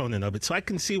big proponent of it. So I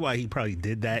can see why he probably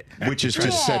did that. Which is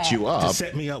to set you up. To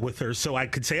set me up with her. So I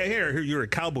could say, hey, I hear you're a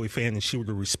Cowboy fan, and she would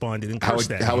have responded. And how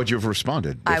would you have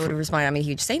responded? I would have responded, I'm a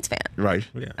huge Saints fan. Right.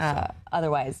 Yeah.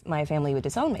 Otherwise, my family would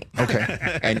disown me.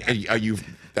 Okay. And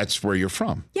that's where you're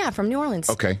from? Yeah, from New Orleans.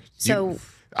 Okay. So...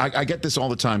 I get this all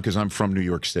the time because I'm from New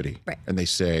York City. Right. And they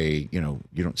say, you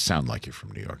don't sound like you're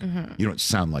from New York. You don't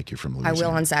sound like you're from Louisiana. I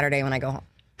will on Saturday when I go home.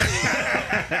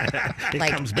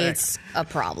 It's a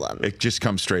problem. It just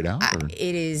comes straight out?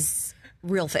 It is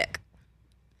real thick.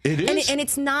 It is? And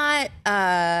it's not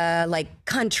like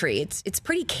country. It's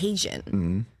pretty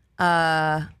Cajun.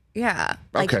 Yeah.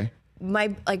 Okay.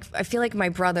 I feel like my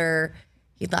brother,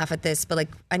 he'd laugh at this, but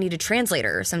I need a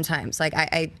translator sometimes.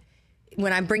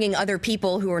 When I'm bringing other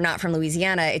people who are not from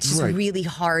Louisiana, it's just really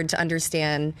hard to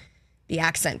understand the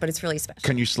accent, but it's really special.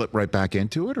 Can you slip right back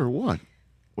into it or what?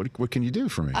 What can you do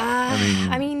for me?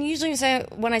 I mean, usually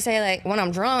when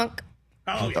I'm drunk.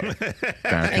 Oh, okay.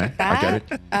 Like that. I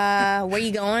get it. Where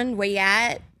you going? Where you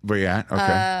at? Where you at?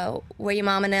 Okay. Where your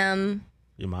mom and them?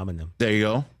 Your mom and them. There you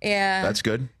go. Yeah. That's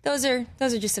good. Those are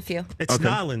just a few. It's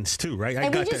Nolans too, right?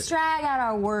 And we just drag out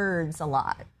our words a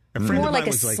lot. More like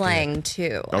a slang,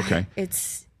 too. Okay.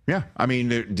 Yeah, I mean,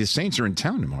 the Saints are in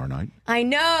town tomorrow night. I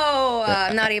know.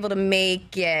 I'm not able to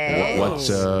make it. Well,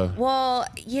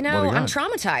 I'm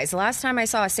traumatized. The last time I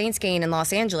saw a Saints game in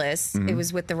Los Angeles, it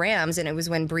was with the Rams, and it was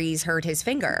when Breeze hurt his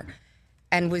finger.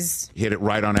 And hit it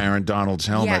right on Aaron Donald's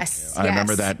helmet. Yes, I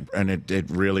remember that, and it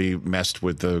really messed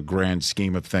with the grand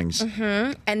scheme of things.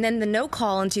 Mm-hmm. And then the no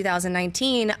call in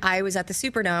 2019, I was at the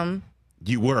Superdome.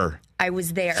 You were. I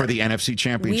was there for the NFC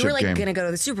Championship game. We were going to go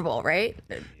to the Super Bowl, right?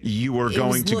 You were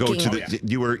going to go to the.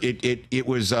 You were. It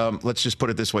was. Let's just put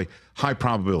it this way: high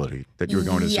probability that you were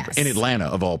going to the Super in Atlanta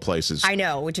of all places. I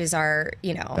know, which is our.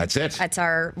 That's it. That's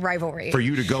our rivalry. For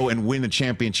you to go and win the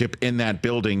championship in that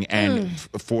building, and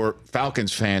for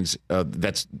Falcons fans,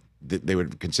 they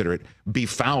would consider it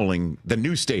befouling the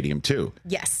new stadium too.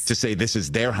 Yes. To say this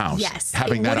is their house. Yes.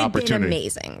 Having that opportunity. It would have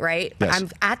been amazing, right? Yes. I'm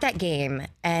at that game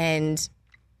and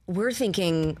we're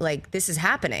thinking this is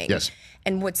happening. Yes.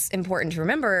 And what's important to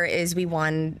remember is we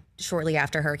won shortly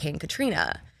after Hurricane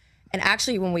Katrina. And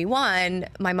actually, when we won,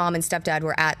 my mom and stepdad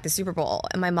were at the Super Bowl,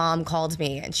 and my mom called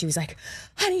me, and she was like,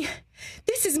 honey,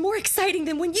 this is more exciting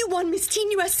than when you won Miss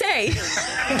Teen USA.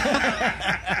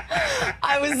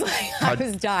 I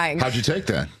was dying. How'd you take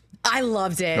that? I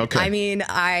loved it. Okay. I mean,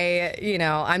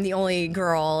 I'm the only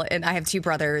girl, and I have 2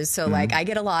 brothers, so like I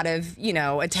get a lot of,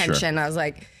 attention. Sure. I was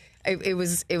like, it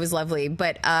was lovely,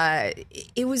 but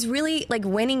it was really like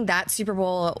winning that Super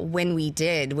Bowl when we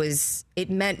did it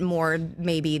meant more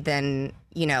maybe than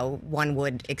one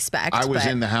would expect. I was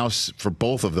in the house for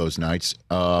both of those nights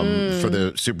for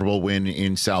the Super Bowl win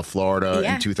in South Florida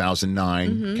in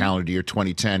 2009, calendar year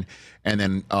 2010, and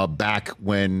then back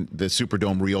when the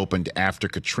Superdome reopened after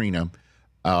Katrina.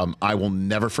 I will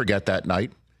never forget that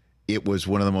night. It was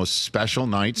one of the most special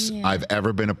nights I've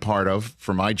ever been a part of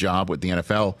for my job with the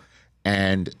NFL.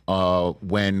 And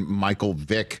when Michael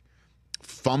Vick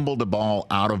fumbled the ball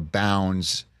out of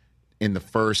bounds in the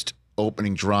first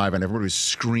opening drive, and everybody was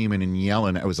screaming and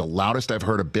yelling, it was the loudest I've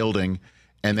heard a building.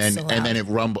 And then it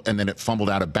rumbled, and then it fumbled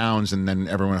out of bounds, and then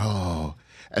everyone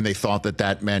and they thought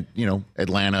that meant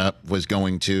Atlanta was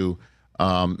going to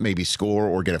maybe score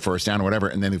or get a first down or whatever,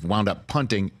 and then they wound up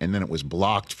punting, and then it was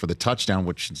blocked for the touchdown,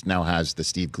 which now has the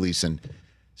Steve Gleason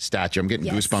statue. I'm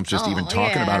getting goosebumps just even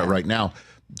talking about it right now.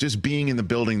 Just being in the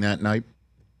building that night,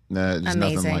 there's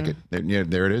nothing like it.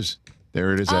 There it is.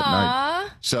 There it is that night.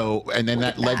 So, and then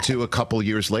that led to a couple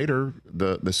years later,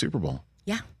 the Super Bowl.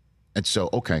 Yeah. And so,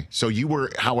 okay. So you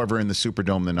were, however, in the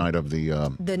Superdome the night of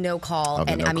the no call.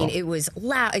 And I mean, it was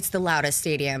loud. It's the loudest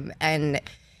stadium. And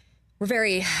we're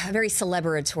very, very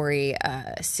celebratory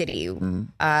city.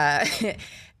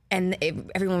 And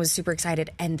everyone was super excited.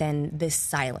 And then this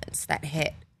silence that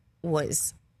hit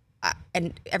was...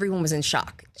 and everyone was in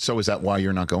shock. So is that why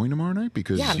you're not going tomorrow night?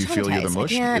 Because you feel you're the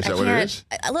mush? Is that what it is?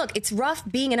 Look, it's rough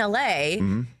being in LA.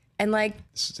 And like,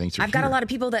 I've got a lot of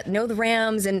people that know the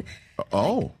Rams and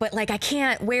but like I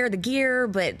can't wear the gear,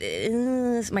 but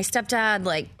my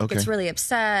stepdad gets really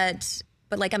upset.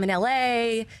 But like I'm in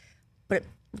LA, but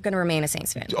I'm going to remain a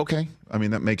Saints fan. Okay. I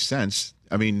mean, that makes sense.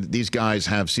 I mean, these guys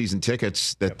have season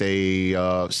tickets that they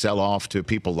sell off to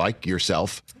people like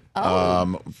yourself.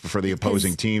 For the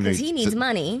opposing team. Because he needs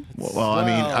money. Well, I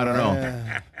mean, I don't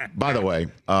know. By the way,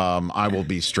 I will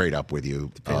be straight up with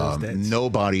you.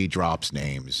 Nobody drops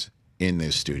names in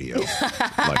this studio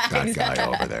like that guy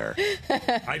over there.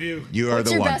 I do. You are What's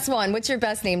the your one. best one? What's your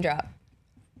best name drop?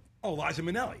 Oh, Liza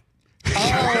Minnelli. Oh,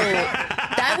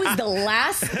 that was the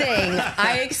last thing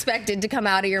I expected to come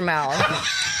out of your mouth.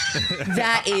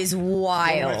 That is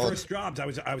wild. One of my first jobs, I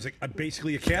was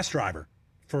basically a cast driver.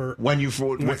 When I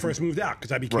first moved out,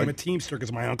 because I became a Teamster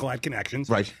because my uncle had connections.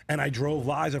 Right. And I drove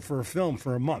Liza for a film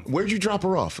for a month. Where'd you drop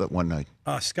her off that one night?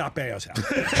 Scott Baio's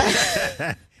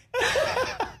house.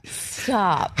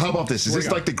 Stop. How about this? Is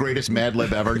this like the greatest Mad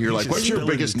Lib ever? You're like, what's your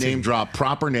biggest name drop?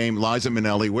 Proper name, Liza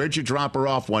Minnelli. Where'd you drop her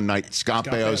off one night? Scott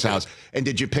Baio's house. And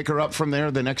did you pick her up from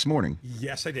there the next morning?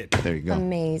 Yes, I did. There you go.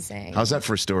 Amazing. How's that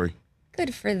for a story?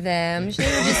 Good for them. They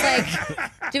were just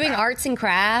like doing arts and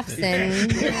crafts and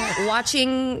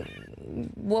watching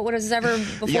what was ever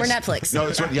before Netflix. No,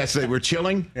 that's right. Yes, they were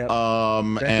chilling. Yep.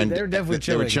 And they were definitely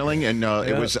They were chilling, and Yep.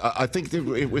 it was. I think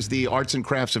it was the arts and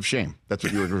crafts of shame. That's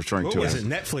what you were referring to. Was it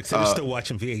Netflix? They were still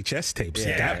watching VHS tapes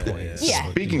at that point. Yeah.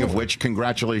 Speaking of which,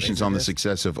 congratulations on the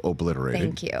success of Obliterated.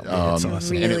 Thank you. That's awesome.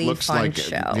 Really and it looks fun like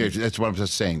show. Yeah, that's what I'm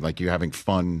just saying. Like you're having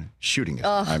fun shooting it.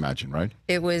 I imagine, right?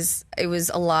 It was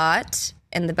a lot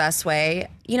in the best way.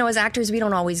 You know, as actors, we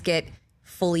don't always get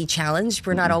fully challenged.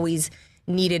 We're not always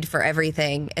needed for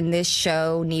everything. And this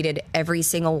show needed every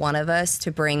single one of us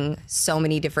to bring so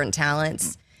many different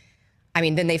talents. I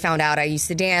mean, then they found out I used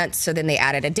to dance. So then they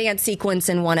added a dance sequence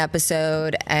in one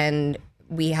episode. And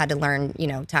we had to learn,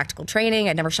 tactical training.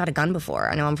 I'd never shot a gun before.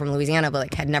 I know I'm from Louisiana,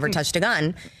 but had never touched a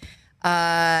gun.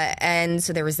 And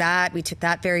so there was that. We took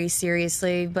that very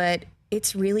seriously. But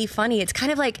it's really funny. It's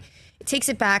kind of like... It takes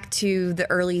it back to the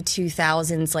early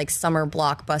 2000s, like summer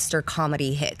blockbuster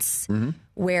comedy hits,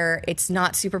 where it's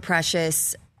not super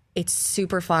precious. It's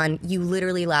super fun. You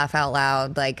literally laugh out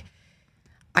loud. Like,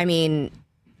 I mean,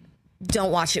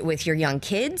 don't watch it with your young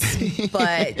kids,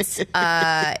 but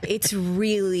it's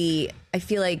really, I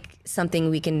feel like something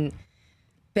we can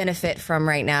benefit from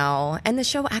right now. And the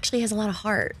show actually has a lot of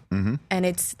heart.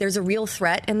 And there's a real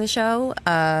threat in the show,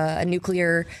 a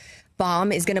nuclear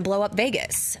bomb is going to blow up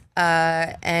Vegas,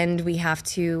 and we have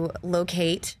to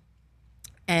locate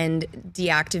and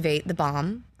deactivate the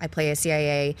bomb. I play a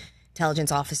CIA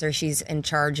intelligence officer. She's in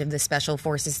charge of the special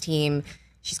forces team.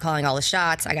 She's calling all the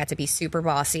shots. I got to be super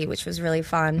bossy, which was really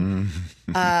fun.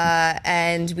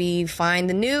 And we find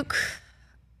the nuke,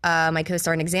 My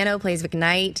co-star Nick Zano plays Vic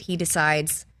Knight. He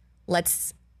decides,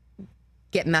 let's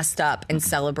get messed up and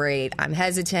celebrate. I'm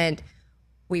hesitant.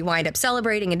 We wind up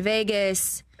celebrating in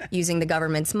Vegas using the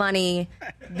government's money.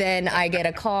 Then I get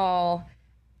a call,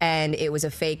 and it was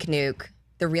a fake nuke.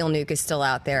 The real nuke is still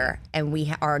out there, and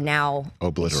we are now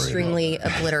extremely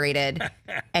obliterated,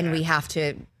 and we have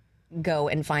to go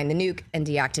and find the nuke and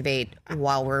deactivate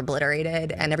while we're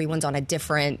obliterated, and everyone's on a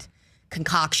different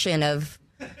concoction of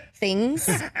things.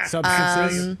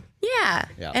 Substances. Yeah.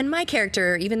 And my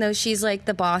character, even though she's like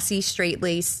the bossy,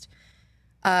 straight-laced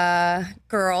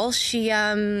girl,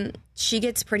 she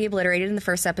gets pretty obliterated in the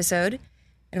first episode. And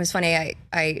it was funny,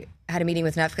 I had a meeting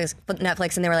with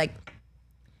Netflix, and they were like,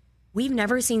 we've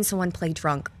never seen someone play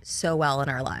drunk so well in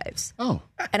our lives. Oh.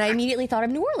 And I immediately thought of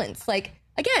New Orleans. Like,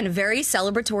 again, a very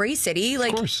celebratory city.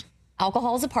 Like,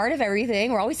 alcohol is a part of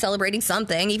everything. We're always celebrating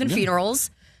something, even funerals.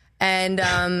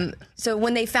 And so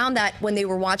when they found that, when they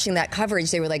were watching that coverage,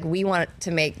 they were like, we want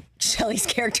to make Shelley's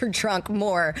character drunk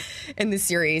more in the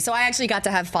series. So I actually got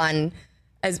to have fun,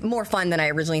 more fun than I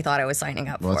originally thought I was signing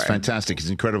up for. Well, it's fantastic. It's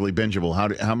incredibly bingeable.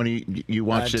 How many you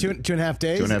watched it? 2.5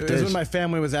 days. 2.5 days. It was when my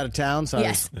family was out of town, so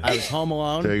I was home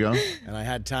alone. There you go. And I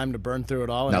had time to burn through it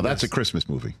all. Now that's a Christmas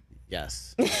movie.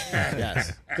 Yes.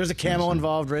 Yes. There's a camel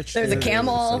involved, Rich. There's a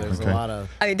camel. So there's a lot of...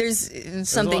 I mean, there's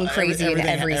something crazy in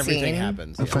every scene. Everything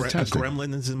happens. Oh, fantastic. A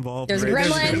gremlin is involved. There's a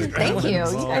gremlin. Thank you.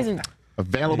 You guys are...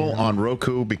 Available on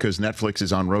Roku because Netflix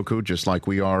is on Roku, just like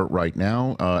we are right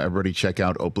now. Everybody check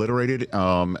out Obliterated.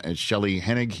 Shelley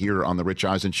Hennig here on The Rich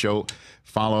Eisen Show.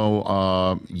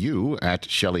 Follow you at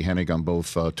Shelley Hennig on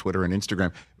both Twitter and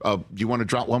Instagram. Do you want to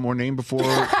drop one more name before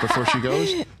she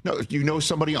goes? No, you know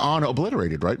somebody on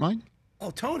Obliterated, right, Mike?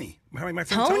 Oh, Tony. My friend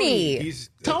Tony.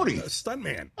 He's a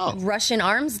stuntman. Oh. Russian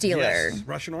arms dealer. Yes,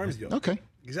 Russian arms dealer. Okay.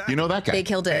 Exactly. You know that guy. They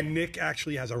killed it. And Nick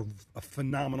actually has a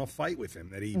phenomenal fight with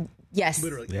him that he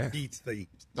literally beats the...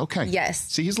 Okay.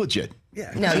 Yes. See, he's legit.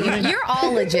 Yeah. No, you're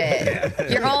all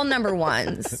legit. You're all number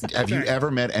ones. Have you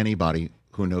ever met anybody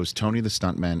who knows Tony the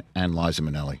Stuntman and Liza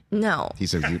Minnelli? No.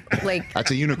 He's that's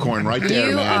a unicorn right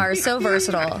there, man. You are so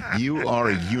versatile. You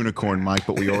are a unicorn, Mike,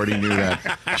 but we already knew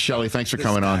that. Shelley, thanks for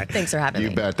coming on. Thanks for having me.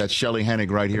 You bet. That's Shelley Hennig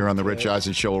right here on The Rich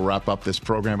Eisen Show. We'll wrap up this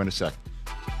program in a sec.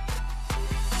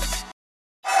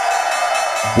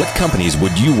 What companies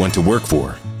would you want to work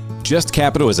for? Just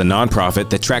Capital is a nonprofit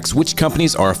that tracks which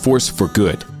companies are a force for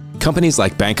good. Companies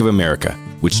like Bank of America,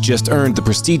 which just earned the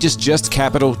prestigious Just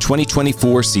Capital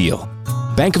 2024 seal.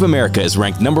 Bank of America is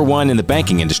ranked #1 in the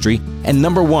banking industry and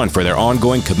 #1 for their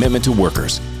ongoing commitment to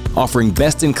workers, offering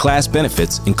best-in-class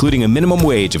benefits, including a minimum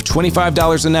wage of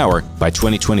 $25 an hour by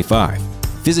 2025.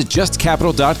 Visit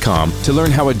justcapital.com to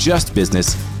learn how a just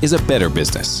business is a better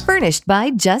business. Furnished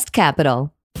by Just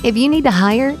Capital. If you need to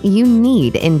hire, you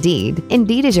need Indeed.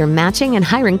 Indeed is your matching and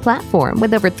hiring platform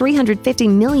with over 350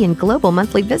 million global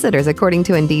monthly visitors according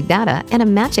to Indeed data and a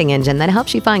matching engine that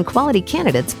helps you find quality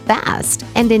candidates fast.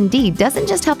 And Indeed doesn't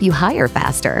just help you hire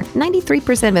faster.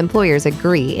 93% of employers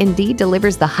agree Indeed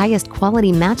delivers the highest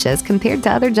quality matches compared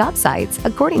to other job sites,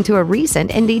 according to a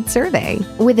recent Indeed survey.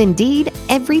 With Indeed,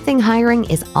 everything hiring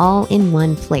is all in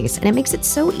one place, and it makes it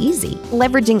so easy.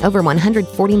 Leveraging over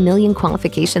 140 million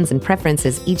qualifications and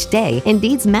preferences each day,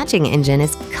 Indeed's matching engine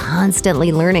is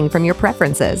constantly learning from your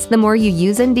preferences. The more you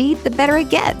use Indeed, the better it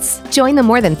gets. Join the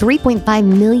more than 3.5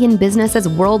 million businesses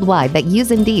worldwide that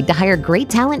use Indeed to hire great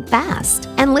talent fast.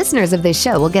 And listeners of this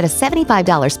show will get a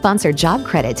 $75 sponsored job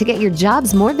credit to get your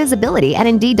jobs more visibility at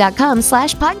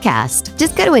Indeed.com/podcast.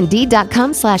 Just go to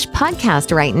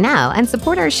Indeed.com/podcast right now and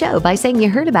support our show by saying you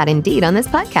heard about Indeed on this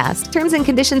podcast. Terms and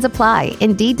conditions apply.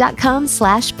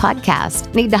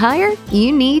 Indeed.com/podcast. Need to hire?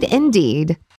 You need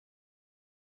Indeed.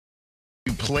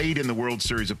 You played in the World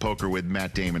Series of Poker with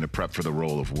Matt Damon to prep for the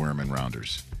role of Worm and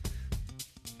Rounders.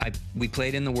 We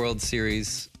played in the World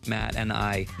Series, Matt and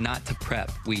I, not to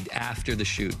prep. After the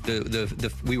shoot,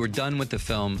 we were done with the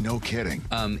film. No kidding.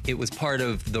 It was part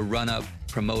of the run-up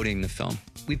promoting the film.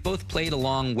 We both played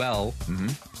along well,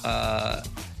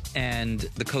 and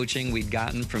the coaching we'd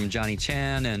gotten from Johnny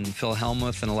Chan and Phil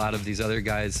Hellmuth and a lot of these other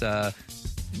guys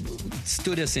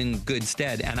stood us in good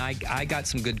stead. And I got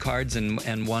some good cards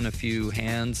and won a few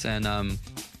hands and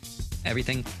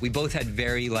everything. We both had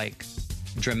very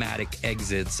dramatic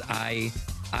exits. I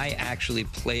actually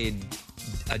played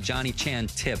a Johnny Chan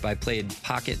tip. I played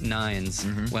pocket nines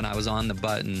when I was on the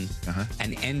button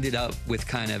and ended up with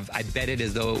I bet it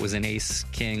as though it was an ace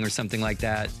king or something like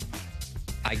that.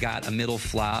 I got a middle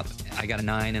flop. I got a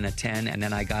 9 and a 10, and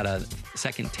then I got a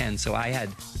second 10. So I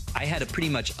had a pretty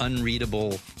much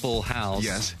unreadable full house.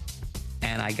 Yes.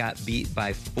 and I got beat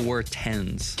by 4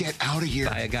 tens. Get out of here.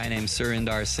 By a guy named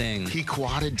Surinder Singh. He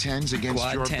quadded tens against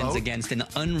your boat? Quad tens against an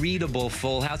unreadable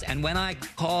full house. And when I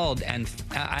called, and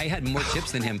I had more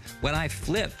chips than him, when I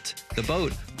flipped the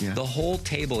boat, the whole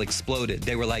table exploded.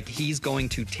 They were like, he's going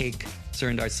to take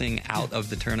Surinder Singh out of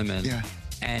the tournament. Yeah.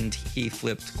 And he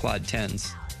flipped quad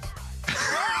tens.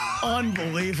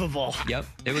 Unbelievable. Yep,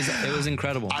 it was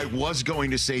incredible. I was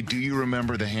going to say, do you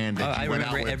remember the hand that you went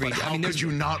out with? But how could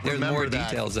you not remember that? There's more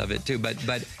details of it too,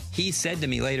 but he said to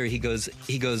me later, he goes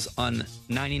on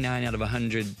 99 out of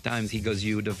 100 times, he goes,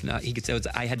 you would have not. He could say,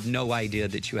 I had no idea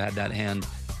that you had that hand.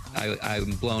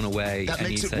 I'm blown away. That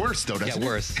makes it worse, though, doesn't it? Yeah,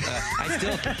 worse. I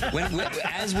still,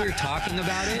 as we're talking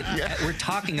about it, we're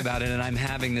talking about it, and I'm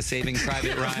having the Saving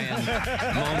Private Ryan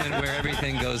moment where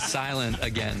everything goes silent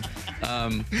again.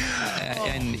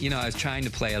 And, you know, I was trying to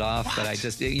play it off, but I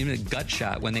just, even gut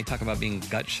shot, when they talk about being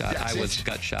gut shot, I was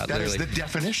gut shot, literally. That is the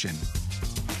definition.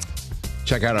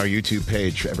 Check out our YouTube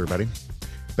page, everybody.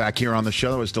 Back here on the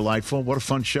show. It was delightful. What a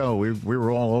fun show. We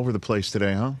were all over the place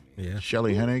today, huh? Yeah.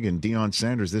 Shelley Hennig and Deion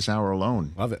Sanders this hour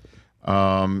alone. Love it.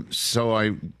 So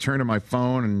I turned to my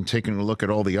phone and taking a look at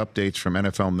all the updates from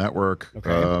NFL Network,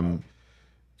 from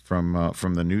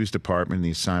the news department,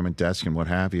 the assignment desk, and what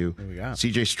have you.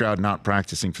 C.J. Stroud not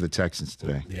practicing for the Texans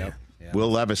today. Yeah. Will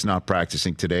Levis not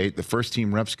practicing today. The first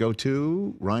team reps go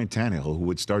to Ryan Tannehill, who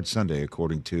would start Sunday,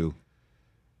 according to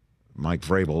Mike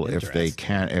Vrabel, if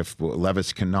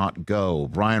Levis cannot go.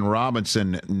 Brian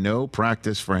Robinson, no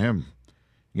practice for him.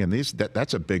 Again,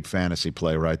 that's a big fantasy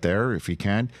play right there, if he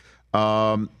can.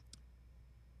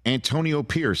 Antonio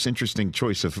Pierce, interesting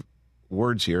choice of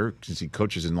words here, since he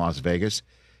coaches in Las Vegas,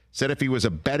 said if he was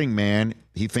a betting man,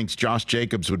 he thinks Josh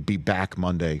Jacobs would be back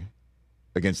Monday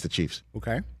against the Chiefs.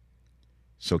 Okay.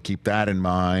 So keep that in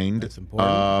mind. That's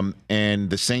important. And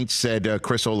the Saints said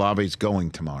Chris Olave's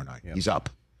going tomorrow night. Yep. He's up.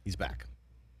 He's back.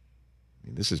 I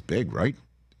mean, this is big, right?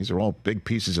 These are all big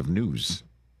pieces of news.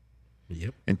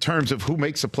 Yep. In terms of who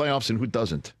makes the playoffs and who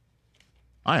doesn't.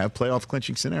 I have playoff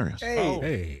clinching scenarios.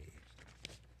 Hey.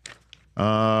 What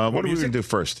are we going to do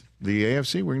first? The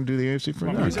AFC? We're going to do the AFC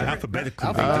first?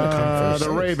 Alphabetically.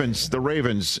 The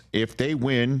Ravens, if they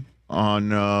win on,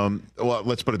 well,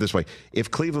 let's put it this way.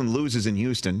 If Cleveland loses in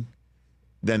Houston,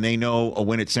 then they know a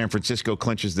win at San Francisco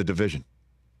clinches the division.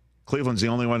 Cleveland's the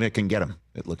only one that can get them,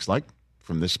 it looks like,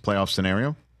 from this playoff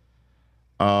scenario.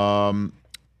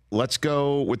 Let's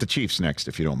go with the Chiefs next,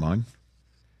 if you don't mind.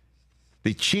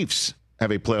 The Chiefs have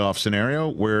a playoff scenario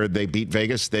where they beat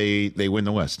Vegas, they win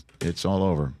the West. It's all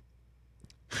over.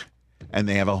 And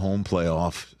they have a home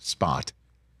playoff spot.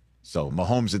 So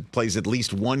Mahomes plays at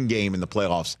least one game in the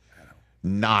playoffs,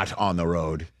 not on the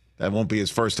road. That won't be his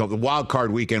first. The wild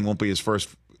card weekend won't be his first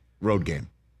road game,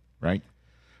 right?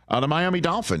 The Miami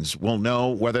Dolphins will know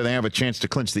whether they have a chance to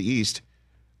clinch the East.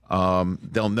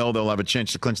 They'll know they'll have a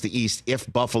chance to clinch the East if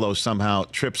Buffalo somehow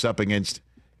trips up against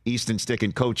Easton Stick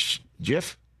and Coach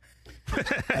Jiff.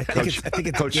 I think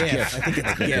it's Coach Giff. Giff. I think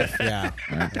it's Giff. Yeah.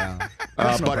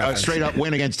 But a straight up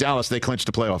win against Dallas, they clinched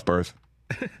a playoff berth,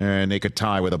 and they could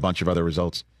tie with a bunch of other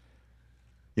results.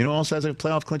 You know who else has a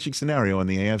playoff clinching scenario in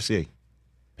the AFC?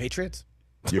 Patriots.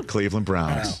 Your Cleveland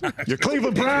Browns. Your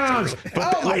Cleveland Browns.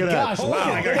 But my gosh.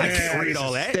 Wow. I can't read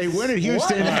all that. They win at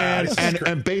Houston,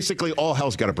 and basically all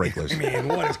hell's got to break loose. I mean,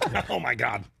 what is, oh, my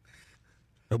God.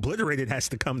 Obliterated has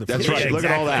to come to That's right. fruition. Look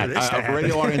at all that.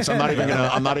 Radio audience, I'm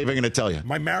not even gonna tell you.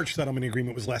 My marriage settlement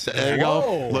agreement was less than that. There you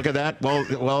go. Look at that.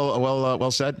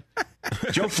 Well said.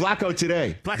 Joe Flacco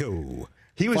today.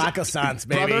 He was Flacco-sans,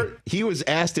 baby. Brother, he was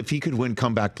asked if he could win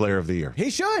Comeback Player of the Year. He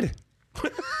should.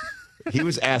 He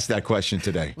was asked that question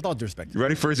today. With all due respect. You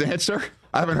ready for his answer?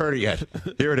 I haven't heard it yet.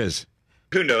 Here it is.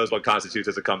 Who knows what constitutes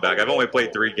as a comeback? I've only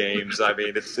played 3 games. I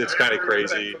mean, it's kind of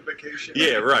crazy.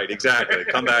 Yeah, right, exactly.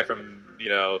 Come back from,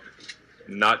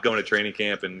 not going to training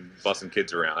camp and busting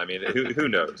kids around. I mean, who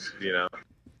knows,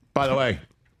 By the way,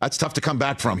 that's tough to come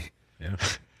back from. Yeah.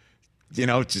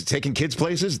 Taking kids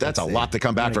places, that's a lot to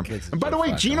come back from. And by the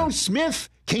way, Geno Smith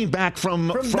came back from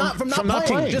not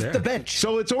playing. Just the bench.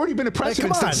 So it's already been a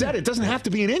precedent that said it doesn't have to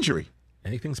be an injury.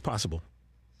 Anything's possible.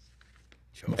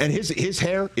 And his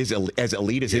hair is as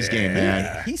elite as his game,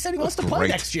 man. He said he wants to play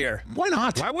next year. Why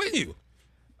not? Why wouldn't you?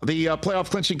 The playoff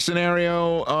clinching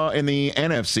scenario in the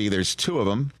NFC, there's 2 of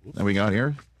them that we got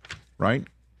here, right?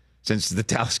 Since the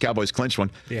Dallas Cowboys clinched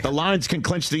one. Yeah. The Lions can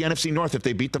clinch the NFC North if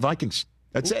they beat the Vikings.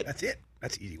 That's it. That's it.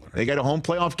 That's an easy one. They get a home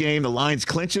playoff game. The Lions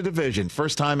clinch a division.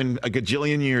 First time in a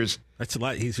gajillion years. That's a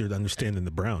lot easier to understand than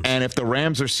the Browns. And if the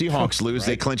Rams or Seahawks lose,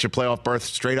 they clinch a playoff berth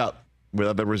straight up with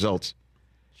other results.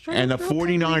 And the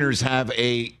 49ers have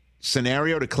a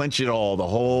scenario to clinch it all, the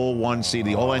whole one seed,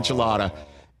 the whole enchilada,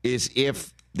 is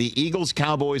if the Eagles,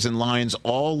 Cowboys, and Lions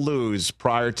all lose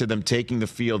prior to them taking the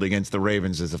field against the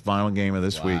Ravens as the final game of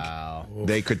this week. Oof.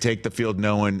 They could take the field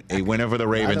knowing a win over the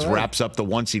Ravens wraps up the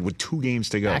one seed with 2 games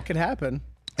to go. That could happen.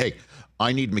 Hey,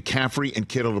 I need McCaffrey and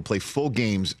Kittle to play full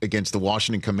games against the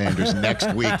Washington Commanders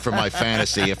next week for my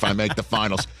fantasy if I make the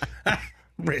finals.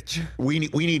 Rich, we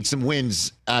need some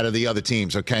wins out of the other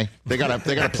teams. Okay, they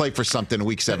gotta play for something in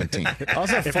week 17.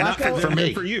 Also,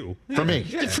 Flacco, for you.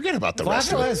 Yeah. Forget about the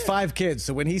rest. Flacco has 5 kids,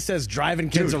 so when he says driving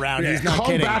kids around, he's not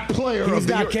kidding. Comeback player. He's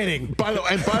not kidding. By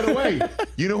the way,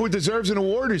 you know who deserves an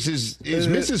award is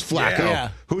Mrs.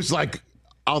 Flacco, who's like,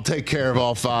 I'll take care of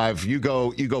all 5. You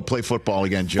go play football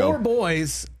again, Joe. 4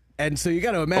 boys. And so you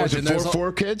got to imagine there's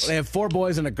 4 kids? They have 4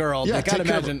 boys and a girl. Yeah, you got to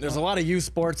imagine there's a lot of youth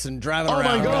sports and driving around.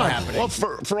 Oh, my God. Happening. Well,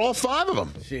 for all 5 of them.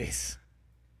 Jeez.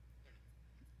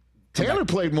 Taylor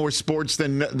played more sports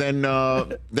than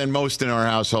most in our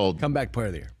household. Comeback player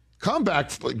of the year.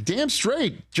 Comeback, damn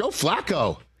straight. Joe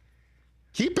Flacco.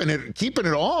 Keeping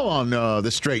it all on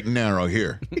the straight and narrow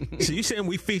here. So you saying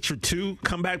we featured 2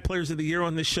 comeback players of the year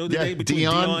on this show today between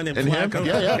Deion and Flacco? Him?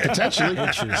 Yeah, potentially.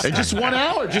 In just 1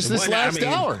 hour, this last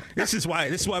hour. This is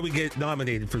why we get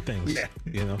nominated for things. Yeah.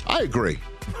 You know. I agree.